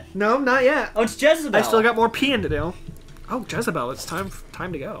dying yet. No, not yet. Oh, it's Jezebel. I still got more peeing to do. Oh, Jezebel, it's time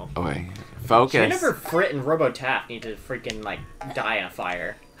to go. Oh, wait. Focus. Jennifer Fritt and Robo Taff need to freaking like die in a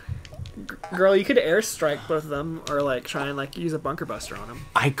fire. Girl, you could airstrike both of them, or like try and like use a bunker buster on them.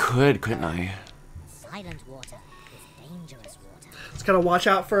 I could, couldn't I? Silent water is dangerous water. Just gotta watch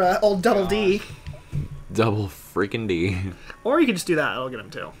out for old Double D. Double freaking D. Or you could just do that, it'll get him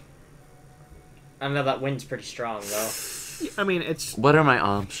too. I know that wind's pretty strong though. I mean, it's... What are my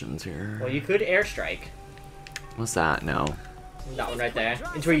options here? Well, you could airstrike. What's that? No. That one right there.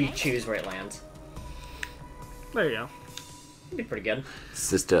 It's where you choose where it lands. There you go. It'd be pretty good.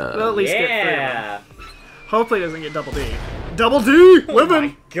 Sister. Well, at least get 3 of them. Yeah. Hopefully it doesn't get Double D. Double D! Oh my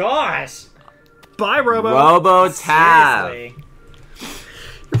Living! gosh. Bye, Robo. Robo Tab. Seriously.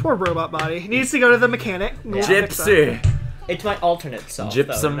 Your poor robot body. He needs to go to the mechanic. We'll fix that. Gypsy. It's my alternate self, though,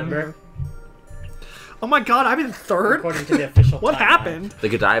 Gypsum. remember? Oh my god, I'm in 3rd? According to the official What timeline. happened? The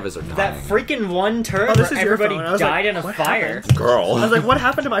Godivas are dying. That freaking one turn Oh, this where is your everybody phone. I was died like, in a what fire. happened? Girl. I was like, what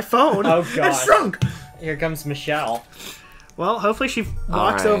happened to my phone? Oh gosh. It's shrunk! Here comes Michelle. Well, hopefully she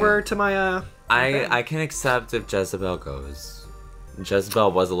walks Alright. over to my, I can accept if Jezebel goes.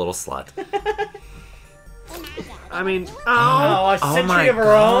 Jezebel was a little slut. I mean, Oh, a Oh century my of her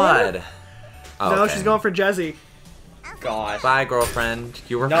god. Oh, no, okay. she's going for Jezzy. own. Gosh. Bye, girlfriend.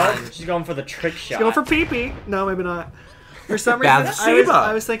 You were No, fun. she's going for the trick shot. She's going for Pee-Pee. No, maybe not. For some reason, Bathsheba.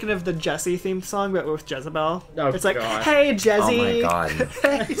 I was thinking of the Jessie themed song, but with Jezebel. Oh, It's like, gosh. hey, Oh Jezzy. my god.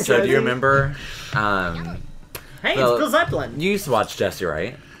 Hey, So do Jezzy. you remember? Hey, Well- it's Bill Zeppelin. You used to watch Jesse,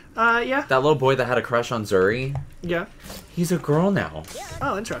 right? Yeah. That little boy that had a crush on Zuri. Yeah. He's a girl now.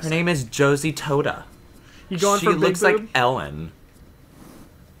 Oh, Her interesting. name is Josie Toda. You going She for big looks boob? like Ellen.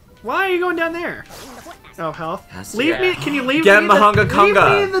 Why are you going down there? Oh, hell. Has to Leave be. me. Can you leave Get me? Mahunga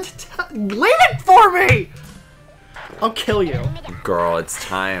Kunga. Leave me leave it for me! I'll kill you. Girl, it's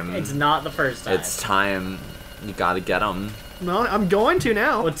time. It's not the first time. It's time. You gotta get him. No, I'm going to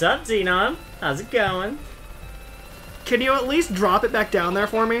now. What's up, Xenon? How's it going? Can you at least drop it back down there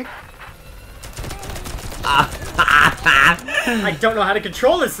for me? I don't know how to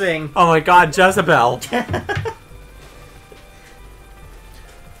control this thing. Oh my god, Jezebel.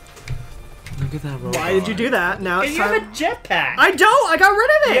 Look at that robot. Why did you do that? Now it's You have a time. jetpack. I don't. I got rid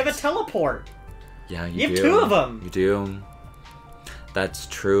of You it. have a teleport. Yeah, You have do. 2 of them. You do. That's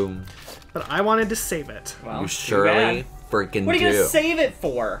true. But I wanted to save it. Well, You too surely bad. freaking What are you do. gonna save it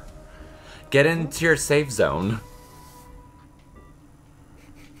for? Get into your safe zone.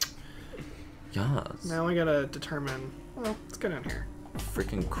 Yes. Now I gotta determine. Well, let's go down here.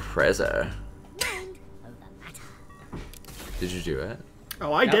 Freaking crazy. Did you do it?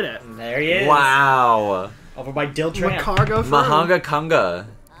 Oh, I did it. There he is. Wow. Over by Dill My Tramp. car go through. Mahunga Kunga.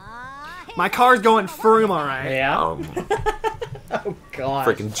 My car's going through, alright. Yeah. Oh, Oh god.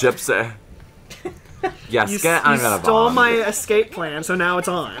 freaking gypsy. Yes, You, get you I'm gonna stole bomb. my escape plan, so now it's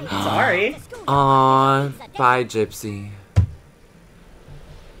on. Sorry. Aw, bye, gypsy.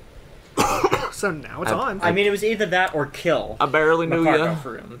 So now it's on. I mean, it was either that or kill I barely knew Macargo ya.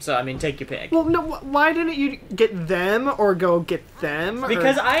 Froome. So I mean, take your pick. Well, no. Why didn't you get them or go get them? or-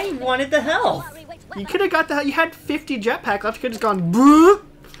 Because I wanted the health. you could have got the. You had 50 jetpack left. You could have just gone. Boo!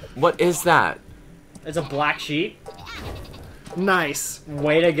 What is that? It's a black sheep. Nice.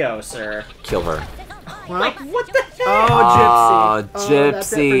 Way to go, sir. Kill her. Well, Like, what the heck? oh, Aw, gypsy. Oh,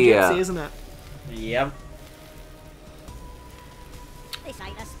 that's it for gypsy. gypsy, isn't it? Yep.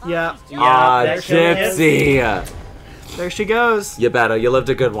 Yeah. Aw, there she is. gypsy. There she goes. You better. You lived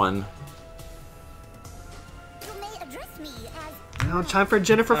a good one. Now time for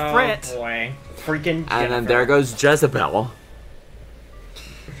Jennifer Oh Fritt. boy. Freaking And then there goes Jezebel.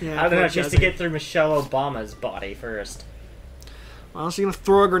 Yeah, I don't know, poor she has to Jezzy. get through Michelle Obama's body first. Well, she's gonna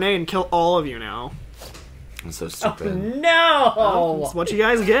throw a grenade and kill all of you now. I'm so stupid. No! That's what you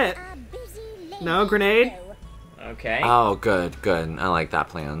guys get. A busy lady. No grenade. Okay. Oh, good. I like that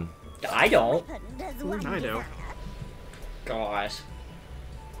plan. I don't. I do. Gosh.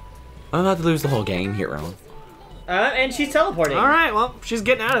 I'm about to lose the whole game here, Ron. And she's teleporting. Alright, well, she's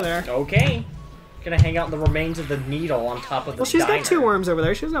getting out of there. Okay. Gonna hang out the remains of the needle on top of the Well, she's diner. got 2 worms over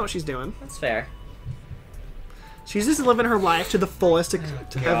there. She doesn't know what she's doing. That's fair. She's just living her life to the fullest ever.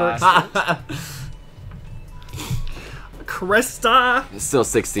 Gosh. Krista! It's still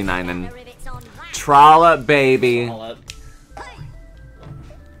 69 and The rivets on that. trollop, baby. All up.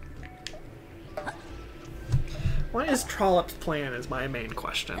 What is Trollop's plan is my main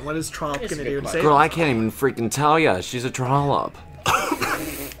question. What is Trollop It's a gonna good do to question. save Girl, us? I can't even freaking tell ya. She's a trollop.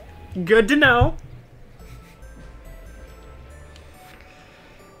 Good to know.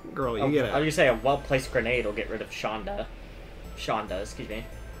 Girl, you get I was it. gonna say a well-placed grenade will get rid of Shonda. Shonda, excuse me.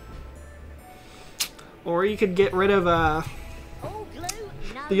 Or you could get rid of All glue,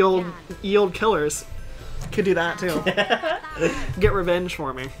 no the old killers. Could do that too. Get revenge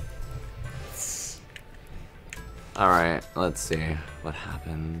for me. Alright, let's see what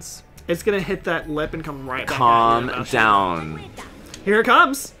happens. It's gonna hit that lip and come right back at you. Calm Now she- down. Here it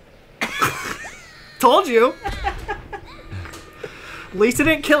comes. Told you. At least it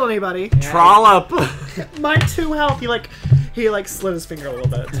didn't kill anybody. Trollop! My 2 health. He slid his finger a little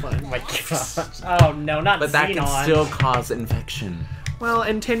bit. It's Oh fine. my gosh. Oh no, not But that Xenon. can still cause infection. Well,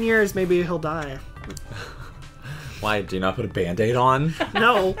 in 10 years, maybe he'll die. Why, do you not put a band-aid on?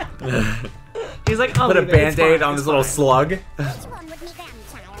 No. He's like, oh, Put a band-aid on this little slug? Which one would me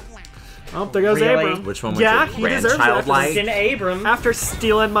grandchild like? Oh, there goes Really? Abram. Which one would Yeah, your he deserves grandchild it. like? Sin Abram. After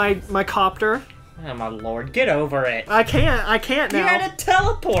stealing my copter. Oh my lord, get over it. I can't You now. had a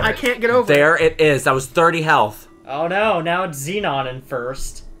teleport. I can't get over it. There it is. That was 30 health. Oh no, now it's Xenon in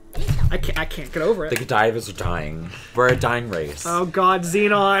first. I can't get over The it. Godivas are dying. We're a dying race. Oh god,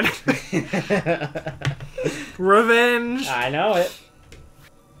 Xenon. Revenge. I know it.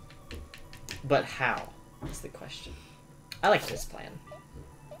 But how? That's the question. I like this plan.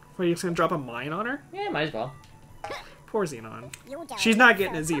 What, are you just gonna drop a mine on her? Yeah, might as well. Poor Xenon. You don't She's not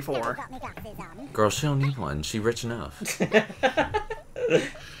getting a Z4. got me glasses on. Girl, she don't need one. She rich enough.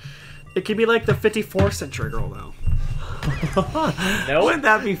 It could be like the 54th century girl, though. Nope. Wouldn't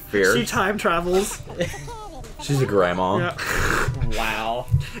that be fierce? She time travels. She's a grandma. Yeah. Wow.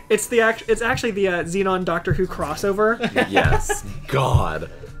 It's actually the Xenon Doctor Who crossover. Yes. God.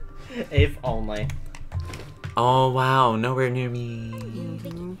 If only. Oh, wow. Nowhere near me.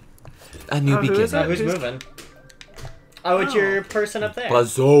 A Oh, newbie who is kid. that? Who's Who's- moving? Oh, it's your person up there.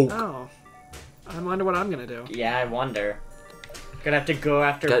 Bazook. Oh. I wonder what I'm gonna do. Yeah, I wonder. Gonna have to go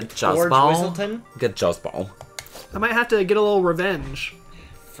after Get George Jossball. Whistleton? Get Jossball. I might have to get a little revenge.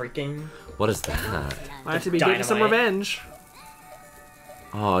 Freaking. What is that? I have to be getting some Dynamite. revenge.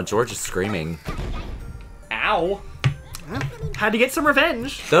 Oh, George is screaming. Ow! Had to get some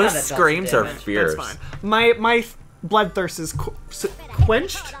revenge. Those that does screams are damage. fierce. That's fine. My bloodthirst is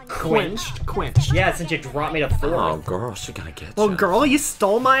quenched. Quenched. Yeah, since you dropped me to 4. Oh, girl, she gonna get Well, you. girl, you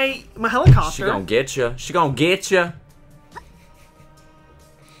stole my She helicopter. gonna get you. She gonna get you.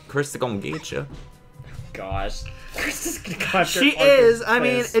 Krista gonna get you. Gosh. Krista's gonna go after She Arthur's is. I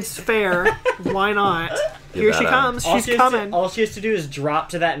mean, fist. it's fair. Why not? Give Here that she up. comes. She's coming. All she has to do is drop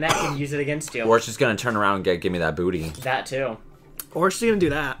to that neck and use it against you. Or she's gonna turn around and give me that booty. That too. Or she's gonna do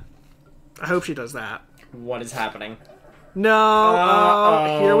that. I hope she does that. What is happening? No.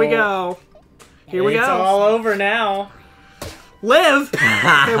 Uh-oh. Oh, here we go. Here we It's go. all over now. Live.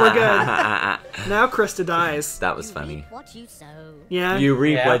 Okay, we're good. Now Krista dies. That was funny. What you sow. Yeah. You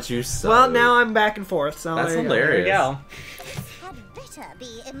reap Yeah. what you sow. Well, now I'm back and forth. So That's there you go. hilarious. There we go. Had better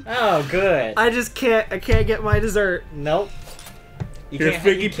be imp- Oh, good. I just can't. I can't get my dessert. Nope. You Your can't,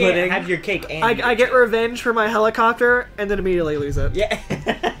 figgy you can't pudding. have your cake and I get revenge for my helicopter and then immediately lose it. Yeah.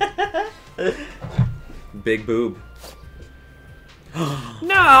 Big boob. No.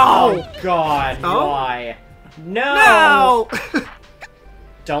 Oh God! Oh? Why? No! No.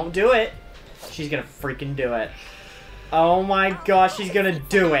 Don't do it. She's gonna freaking do it. Oh my gosh, she's gonna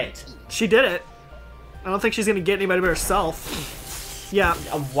do it. She did it. I don't think she's gonna get anybody but herself. Yeah.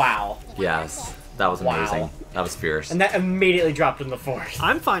 Wow. Yes. That was Wow. amazing. That was fierce. And that immediately dropped in the force.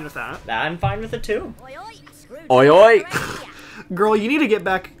 I'm fine with that. I'm fine with it too. Oi, oi, screwed Oi, oi. Girl, you need to get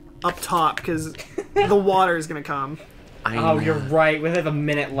back up top because the water is gonna come. I Oh, know. you're right. We have a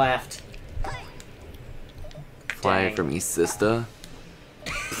minute left. Fly Dang. for me, sister.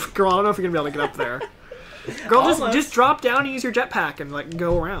 Girl, I don't know if you're gonna be able to get up there. Girl, Almost. just drop down and use your jetpack and like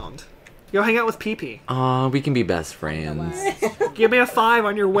go around. Go hang out with PP. We can be best friends. Give me a 5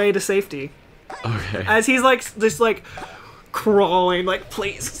 on your way to safety. Okay. As he's like, just like crawling, like,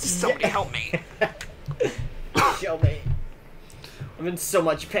 please, somebody help me. Show me. I'm in so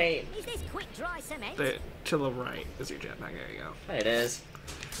much pain. Is this quick dry cement? To the right is your jetpack. There you go. It is.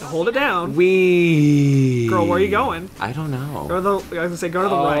 Now hold it down. We. Girl, where are you going? I don't know. Go to the. I was gonna say go to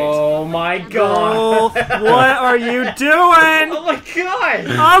the right. Oh my god. Girl, what are you doing? Oh my god.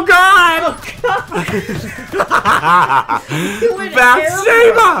 Oh god!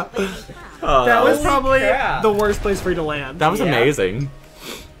 Bathsheba! That was Holy probably crap. the worst place for you to land. That was Yeah. amazing.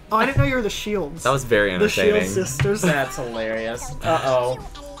 Oh, I didn't know you were the Shields. That was very the Shield entertaining. sisters. That's hilarious. Uh-oh.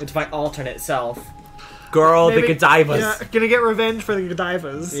 It's my alternate self. Girl, Maybe- the Godivas. Yeah, gonna get revenge for the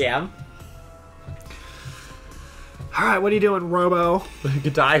Godivas. Yeah. Alright, what are you doing, Robo? The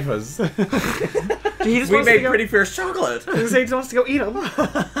Godivas. He just We wants made to go, pretty fierce chocolate. he just wants to go eat them.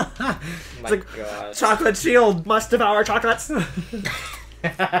 My like- god. Chocolate shield. Must devour chocolates. Not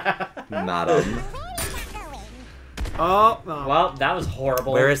 'em. Oh, Well, that was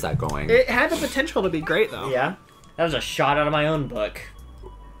horrible. Where is that going? it had the potential to be great, though. Yeah. That was a shot out of my own book.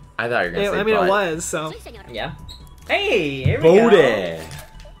 I thought you were gonna say I mean, butt. it was, so. Yeah. Hey, here we go. Booty.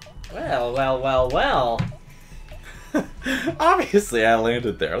 Well, well, well, well. Obviously, I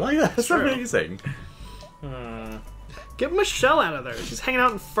landed there. Like, that's True. amazing. Get Michelle out of there. She's hanging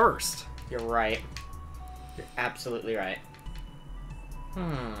out in first. You're right. You're absolutely right.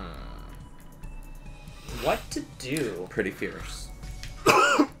 What to do? Pretty fierce.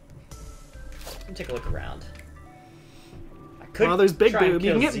 Let me take a look around. I could Well, there's Big try and Boob.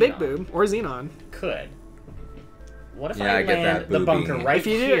 You kill can get Big Xenon. Boob or Xenon. Could. What if Yeah, I I get land that the boobie. bunker right If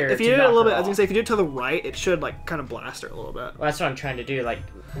you do, here? if you to do it a knock little her bit, I was gonna off? say if you do it to the right, it should like kind of blast her a little bit. Well, that's what I'm trying to do. Like,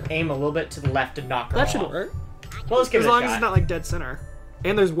 aim a little bit to the left and knock her That off. should work. Well, let's give As it a long shot. as it's not like dead center.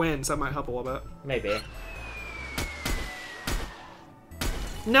 And there's wind, so that might help a little bit. Maybe.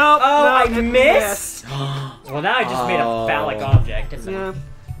 No. Oh, no, I it missed? Well, now I just made a phallic object. And Yeah.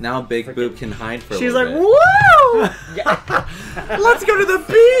 Now Big Boob can hide for a She's little like, bit. woo! Yeah. Let's go to the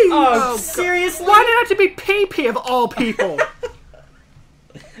beach! Oh, seriously? Why did it have to be PP of all people?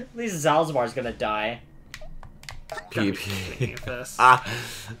 At least Zalzabar's gonna die. PP. This. Ah.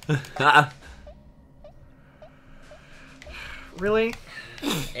 Really?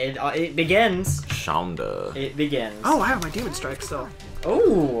 It begins. Shonda. It begins. Oh, I have my demon strike still.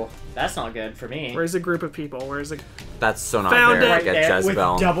 Ooh, that's not good for me. Where's a group of people? Where's a... That's so not Found fair. it. right Get there with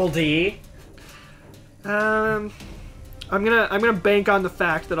Jezebel. double D. I'm gonna bank on the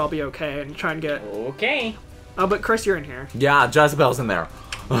fact that I'll be okay and try and get... Okay. Oh, but Chris, you're in here. Yeah, Jezebel's in there.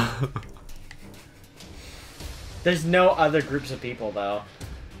 There's no other groups of people though.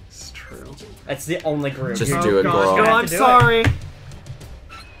 It's true. That's the only group. Just Oh, do it, gosh. girl. Girl, You have I'm to do sorry.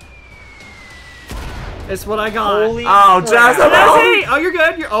 It's what I got. Holy Oh, crap. Jezebel! Jesse! Oh, you're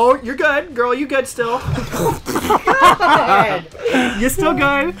good. You're good. Girl, you good still. God. You're still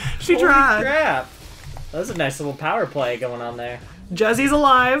good. She Holy tried. crap. That was a nice little power play going on there. Jesse's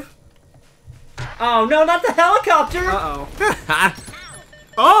alive. Oh no, not the helicopter! Uh-oh.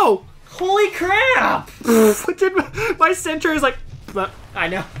 Oh! Holy crap! What did my center is like... I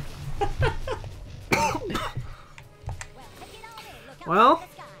know. Well,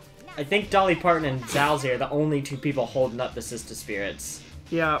 I think Dolly Parton and Zalzy are the only two people holding up the Sister Spirits.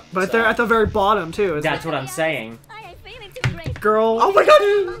 yeah, but So- they're at the very bottom, too. It's That's what I'm saying. I ain't feeling too great. like, girl... Oh my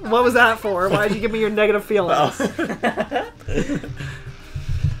god! What was that for? Why did you give me your negative feelings?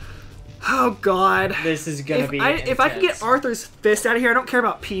 Oh god. This is gonna be If I can get intense. Arthur's fist out of here, I don't care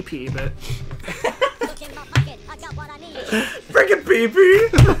about PP, but... Look in my pocket. I got what I need. Freaking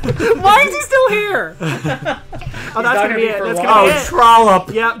PP! Why is he still here? Oh, that's not gonna gonna be be it. for That's long. gonna be Oh, it. trollop!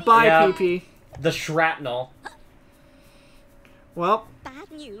 Yeah, bye, Yeah. PP. The shrapnel. Well,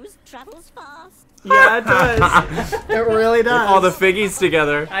 Bad news travels fast. yeah, it does. It really does. All the figgies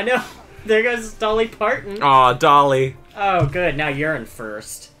together. I know. There goes Dolly Parton. Aw, Dolly. Oh, good. Now you're in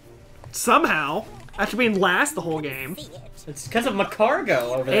first. Somehow, after being last the whole game. See it. It's because of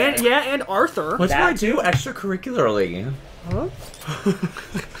McCargo over there. And, yeah, and Arthur. What do That I do extracurricularly? Girl,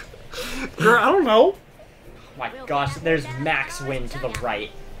 I don't know. My gosh, there's Max Win to the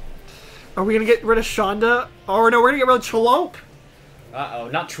right. Are we gonna get rid of Shonda? Or no, we're gonna get rid of Chalope. Uh-oh,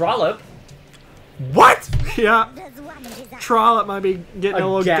 not Trollop. What? Yeah, There's one disaster. Trollop might be getting a, A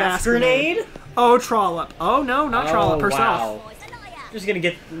little gas grenade? Oh, Trollop. Oh, no, not Trollop herself. Wow. Just gonna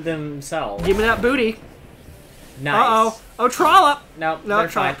get themselves. Give me that booty. Nice. Uh-oh. Oh, Trollop. No, No, they're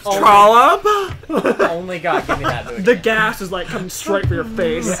fine. Trollop. Trollop? Only God, give me that booty. The gas is like coming straight for your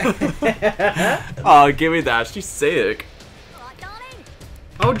face. Oh, give me that. She's sick. Alright, darling.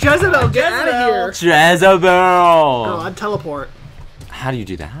 Oh, Jezebel, get out of here! Jezebel! Oh, I'd teleport. How do you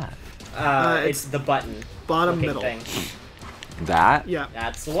do that? It's the button. Bottom looking middle. thing. That? Yeah.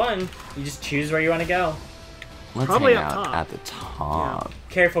 That's the one. You just choose where you want to go. Let's Probably hang up out top. at the top.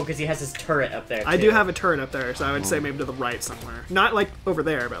 Careful, because he has his turret up there, I too. do have a turret up there, so I would say maybe to the right somewhere. Not like over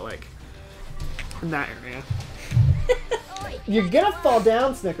there, but like in that area. You're gonna fall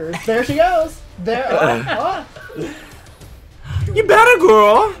down, Snickers. There she goes. There. Oh, oh. You better,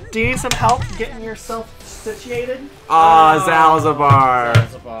 girl! Do you need some help getting yourself situated? Oh, Zalzabar!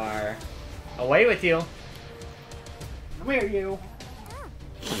 Zalzabar. Away with you. Come here, you.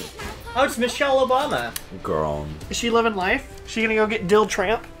 Oh, it's Michelle Obama. Girl. Is she living life? She gonna go get Dill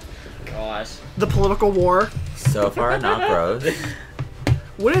Tramp? Gosh. The political war. So far, not gross.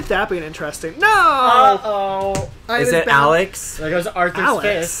 Wouldn't that be an interesting? No. Uh-oh. Is it Alex? There goes Arthur's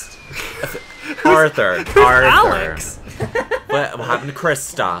Alex. fist. Arthur. Alex. What happened to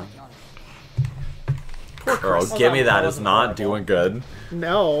Krista? Poor Girl, Chris. give me that. That It's wasn't not horrible. doing good.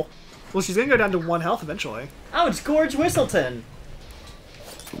 No. Well, she's gonna go down to 1 health eventually. Oh, it's Gorge Whistleton.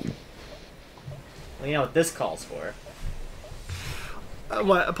 Well, you know what this calls for.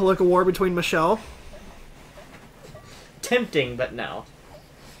 What, a political war between Michelle? Tempting, but no.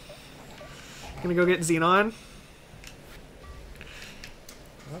 Gonna go get Xenon?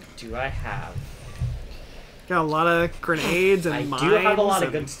 What do I have? Got a lot of grenades and I mines. do have a lot of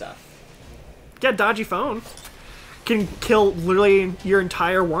and- good stuff. Got a dodgy phone. Can kill literally your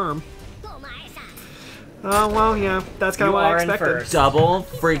entire worm. Oh, well, yeah. That's kind of You what I are in expected. first. Double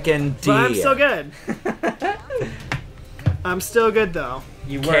freaking D. But I'm still good. I'm still good, though.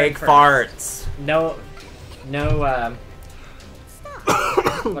 You were Cake in first. farts. No,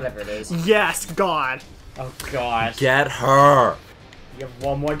 whatever it is. Yes, God. Oh gosh. Get her. You have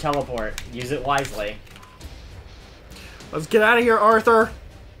one more teleport. Use it wisely. Let's get out of here, Arthur.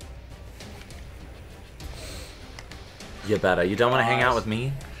 You better. You don't want to hang out with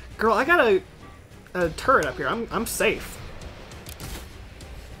me? Girl, I got a turret up here. I'm safe.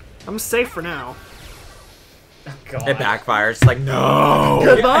 I'm safe for now. Oh god. It backfires. It's like, no.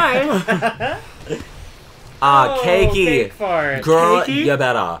 Goodbye. Cakey. Cake fart. Girl, Cakey? you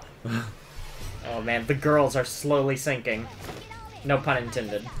better. Oh man, the girls are slowly sinking. No pun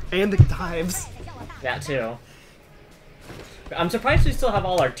intended. And the dives. That too. I'm surprised we still have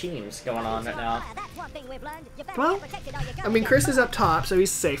all our teams going on right now. Well, I mean, Chris is up top, so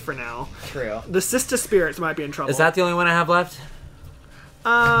he's safe for now. True. The Sister Spirits might be in trouble. Is that the only one I have left?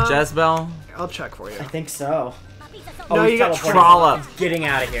 Jezebel? I'll check for you. I think so. No, he's you got teleporting. Trollop. He's getting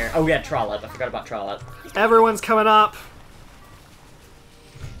out of here. Oh yeah, Trollop. I forgot about Trollop. Everyone's coming up.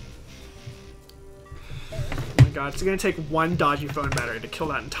 Oh my god, it's gonna take one dodgy phone battery to kill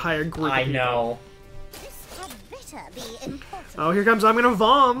that entire group. I of people. know. Oh, here comes I'm gonna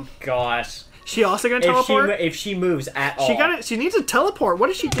vom. Gosh. She also gonna teleport? If she moves at all. She needs to teleport. What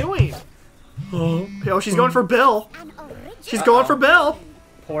is she doing? Oh, she's going for Bill. She's going for Bill.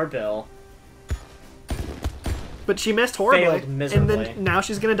 Poor Bill. But she missed horribly. Failed miserably. And then now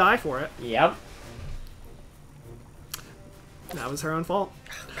she's gonna die for it. Yep. That was her own fault.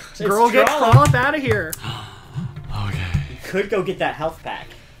 It's Girl, get Trollop. Trollop out of here. You could go get that health pack.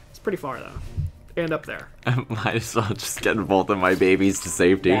 It's pretty far though. And up there. I might as well just get both of my babies to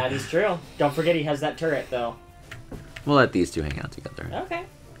safety. That is true. Don't forget he has that turret though. We'll let these two hang out together. Okay.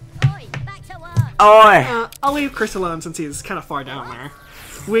 Oi! I'll leave Chris alone since he's kind of far down there.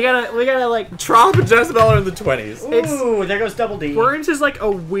 We gotta like. Trump and Jezebel are in the 20s. Ooh, there goes Double D. Worms is like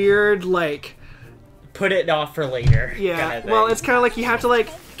a weird like. Put it off for later. Yeah. kinda thing. Well, it's kind of like you have to like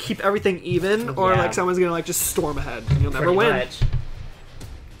keep everything even, or Yeah. like someone's gonna like just storm ahead and you'll never Pretty win. much.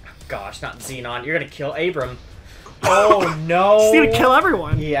 Gosh, not Xenon. You're gonna kill Abram. Oh no. She's gonna kill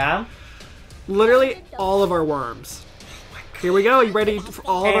everyone. Yeah. Literally all of our worms. Here we go. You ready for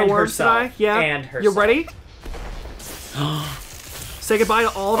all of our And worms herself. to die? Yeah. And You herself. ready? Say goodbye to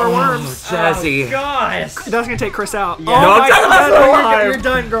all of our worms. Jesse. Oh, gosh. That's gonna take Chris out. Yeah. Oh No, my Jessica's God, still you're- alive. you're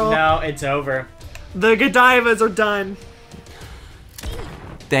done, girl. No, it's over. The Godivas are done.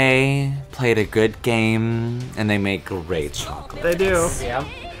 They played a good game, and they make great chocolate. They do. Yeah.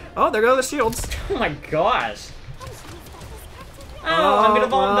 Oh, there go the shields. Oh my gosh. Oh, I'm gonna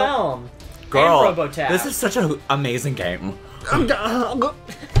bomb well. down. Girl, And Robotap. this is such an amazing game.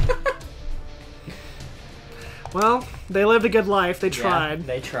 Well, they lived a good life. They Yeah, tried.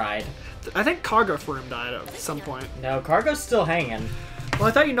 they tried. I think Cargo Froom died at some point. No, Cargo's still hanging. Well,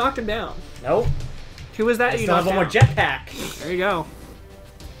 I thought you knocked him down. Nope. Who was that I you still have knocked one more down? jetpack. There you go.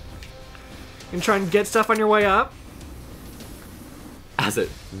 You try and get stuff on your way up. As it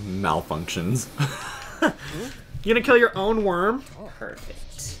malfunctions. You gonna kill your own worm?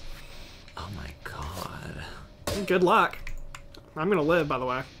 Perfect. Oh my god. Good luck. I'm gonna live, by the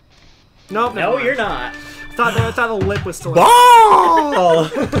way. Nope. No, you're not. I thought the lip was still. Ball!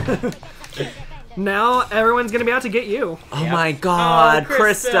 Now everyone's gonna be out to get you. Oh Yep. my god, Oh,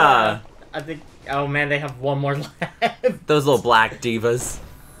 Krista! I think. Oh man, they have one more left. Those little black divas.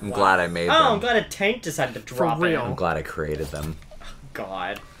 I'm glad I made Oh, I'm them. glad a tank decided to drop real. I'm in. glad I created them.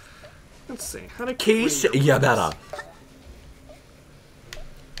 God. Let's see. How to Quiche, yeah, better.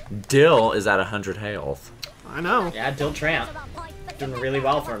 Dill is at 100 health. I know. Yeah, Dill Tramp. Doing really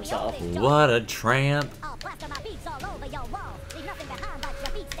well for himself. What a tramp.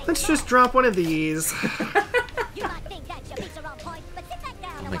 Let's just drop one of these. Oh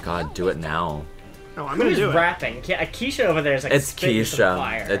my god, do it now. Oh, I'm gonna Who's do it. rapping? Keisha over there is like It's spitting some Keisha.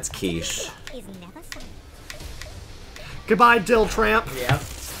 fire. It's Quiche. Goodbye, Dill Tramp. Yep.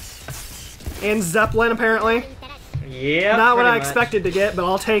 And Zeppelin, apparently. Yep. Not what I pretty much. expected to get, but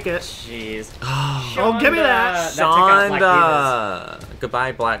I'll take it. Jeez. Oh, give me that. took out Black Divas. Shonda!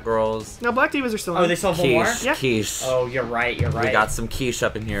 Goodbye, black girls. No, Black Divas are still Oh, in. they still have one more? Quiche, Yeah. Quiche. Oh, you're right, you're right. We got some quiche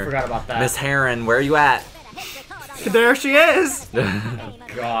up in here. Forgot about that. Miss Heron, where are you at? There she is.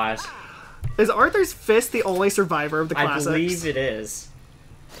 Gosh. Is Arthur's Fist the only survivor of the I classics? believe it is.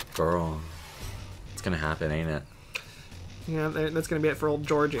 Girl. It's gonna happen, ain't it? Yeah, that's gonna be it for old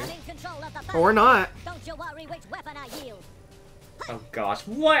Georgie. Or not. Oh gosh.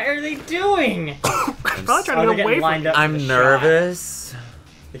 What are they doing? Probably trying Oh, to they're get getting away from lined up. I'm for the nervous. shot.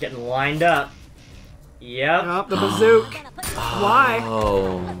 They're getting lined up. Yep. Oh, the bazook. Why?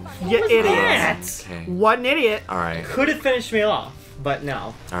 Oh. You idiot. That Okay. What an idiot. Alright. could have finished me off, but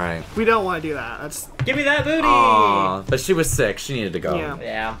no. Alright. We don't want to do that. That's Give me that booty! Aw. But she was sick. She needed to go. Yeah.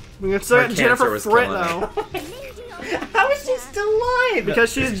 Yeah. we're gonna start Her Jennifer cancer was Fritt killing though. How is she still alive?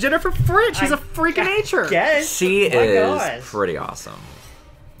 Because she's Jennifer Fritt. She's I a freak of nature. Yes. She Oh my is gosh. pretty awesome.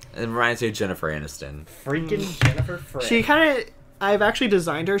 It reminds me of Jennifer Aniston. Freaking Jennifer Frick. She kind of. I've actually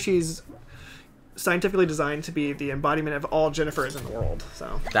designed her. She's scientifically designed to be the embodiment of all Jennifers in the world.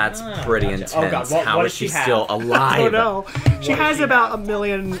 So. That's Ah, pretty gotcha. intense. Oh, God, what How does is she she have? still alive? Oh no. She does has she about have? a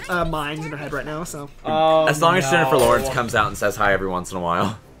million minds in her head right now. So. Oh, As long as no. Jennifer Lawrence comes out and says hi every once in a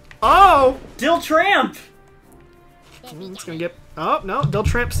while. Oh. Dill Tramp! It's gonna get. Oh no. Dill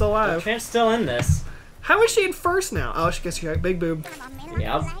Tramp's still alive. Tramp's still in this. How is she in first now? Oh, she gets she got big boob.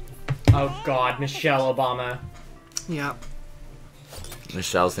 Yep. Oh god, Michelle Obama. Yeah.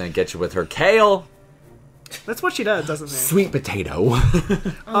 Michelle's gonna get you with her kale. That's what she does, doesn't she? Sweet potato.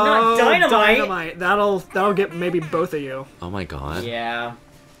 Oh, not dynamite! Dynamite. That'll get maybe both of you. Oh my god. Yeah.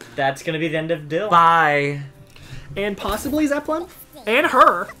 That's gonna be the end of Dill. Bye. And possibly Zeppelin. And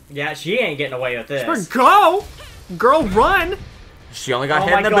her. Yeah, she ain't getting away with this. Go! Girl, run! She only got Oh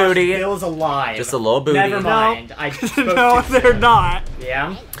hit in my the gosh, booty. Dill's alive. Just a little booty. Never mind. I spoke No, too they're soon. not.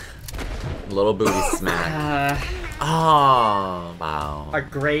 Yeah. Little booty smack. Oh, wow. Our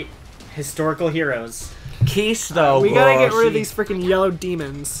great historical heroes. Quiche though. We gotta get rid of she- these freaking yellow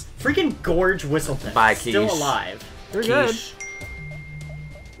demons. Freaking Gorge Whistleton. Bye, Still Quiche. alive. They're good. Quiche.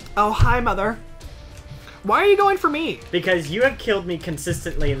 Oh, hi, mother. Why are you going for me? Because you have killed me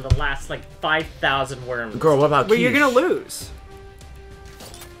consistently in the last, like, 5,000 worms. Girl, what about But Quiche? you're gonna lose.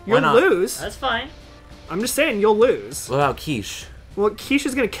 Why You'll not? lose. That's fine. I'm just saying, you'll lose. What about Quiche? Well,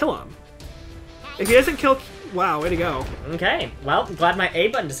 Keisha's gonna kill him. If he doesn't kill... Wow, way to go. Okay. Well, I'm glad my A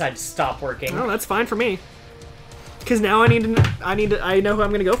button decided to stop working. No, that's fine for me. Because now I know who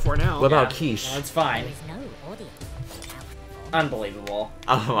I'm gonna go for now. What about Yeah. Quiche? Well, it's fine. No audience. Unbelievable.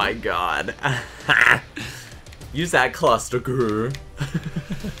 Oh my god. Use that cluster, girl.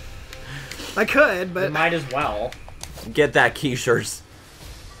 I could, We but... might as well. Get that Quichers.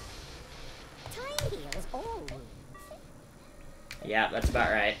 Time heals all wounds. Yeah, that's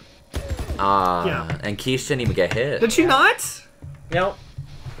about right. Yeah. And Quiche didn't even get hit. Did she not? Nope.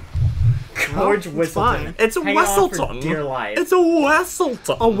 Gorge it's Whistleton. fine. It's a Hang on for Whistleton. dear life. It's a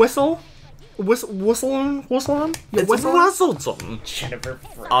Whistleton. A whistle? Whistling? Whistling? You It's a whistling? Whistleton. Jennifer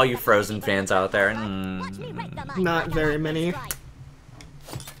Frick. All you Frozen fans out there. Not very many.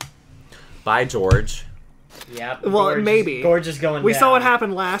 Bye, George. Yep. Well, Gorge, maybe. Gorge is going We down. saw what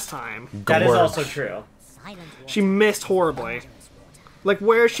happened last time. That is Gorge. also true. Silent She missed horribly. Like,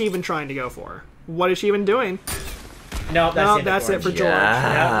 where is she even trying to go for? What is she even doing? No, that's, No, the end of that's it Gorge. for George.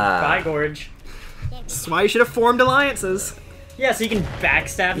 Yeah. Yeah. Bye, Gorge. That's why you should have formed alliances. Yeah, so you can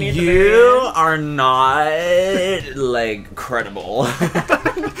backstab me at the You very end. are not, like, credible.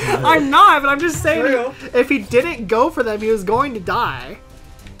 I'm not, but I'm just saying, True. if he didn't go for them, he was going to die.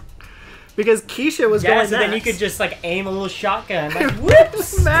 Because Keisha was Yeah, going so then you next. could just like aim a little shotgun. Like, It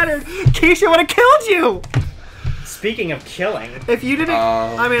wouldn't matter. Keisha would have killed you. Speaking of killing, If you didn't,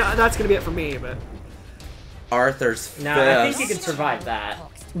 I mean, that's gonna be it for me, but Arthur's fist. no, I think you can survive that.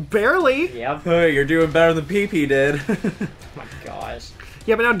 barely. Yep. Hey, you're doing better than PP did. Oh my gosh.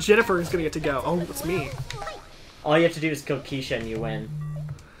 Yeah, but now Jennifer is gonna get to go. Oh, it's me. All you have to do is kill Keisha and you win.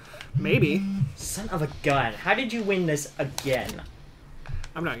 Maybe. Son of a gun. How did you win this again?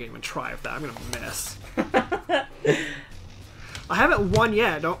 I'm not gonna even try with that. I'm gonna miss. I haven't won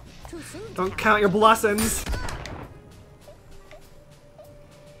yet. Don't count your blessings.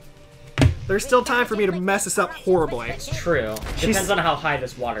 There's still time for me to mess this up horribly. It's true. Depends on how high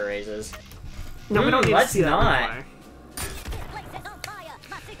this water raises. No, we don't need to let's see that not. replay.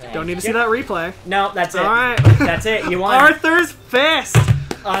 Don't need to see that replay. No, that's it. Alright. That's it. You won. Arthur's fist!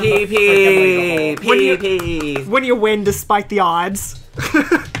 PP! When you- PP! When you win despite the odds.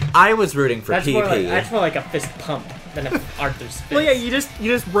 I was rooting for That's PP. more like a fist pump than a Arthur's fist. Well, yeah, you just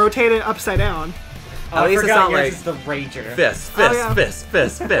rotate it upside down. Oh, At I least it's forgot not yours like is the Rager. Fist, Oh, fist, yeah. fist,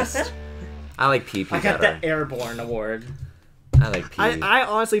 fist, fist. I like PP I got better. the Airborne Award. I like P. I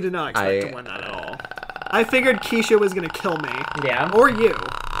honestly did not expect to win that at all. I figured Keisha was gonna kill me. Yeah. Or you.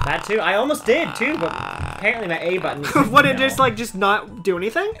 That too. I almost did too, but apparently my A button. Would it no. just not do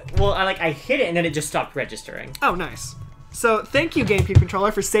anything? Well, I hit it and then it just stopped registering. Oh, nice. So, thank you, GameCube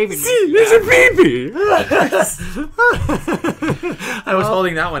controller, for saving me. There's a PP! I was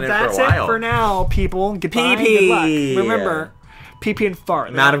holding that one in That's for a while. it for now, people. Goodbye. PP. Good luck. Remember, PP and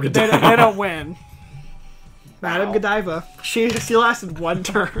fart. Madam They Godiva. don't win. Madam Godiva. She lasted one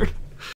turn.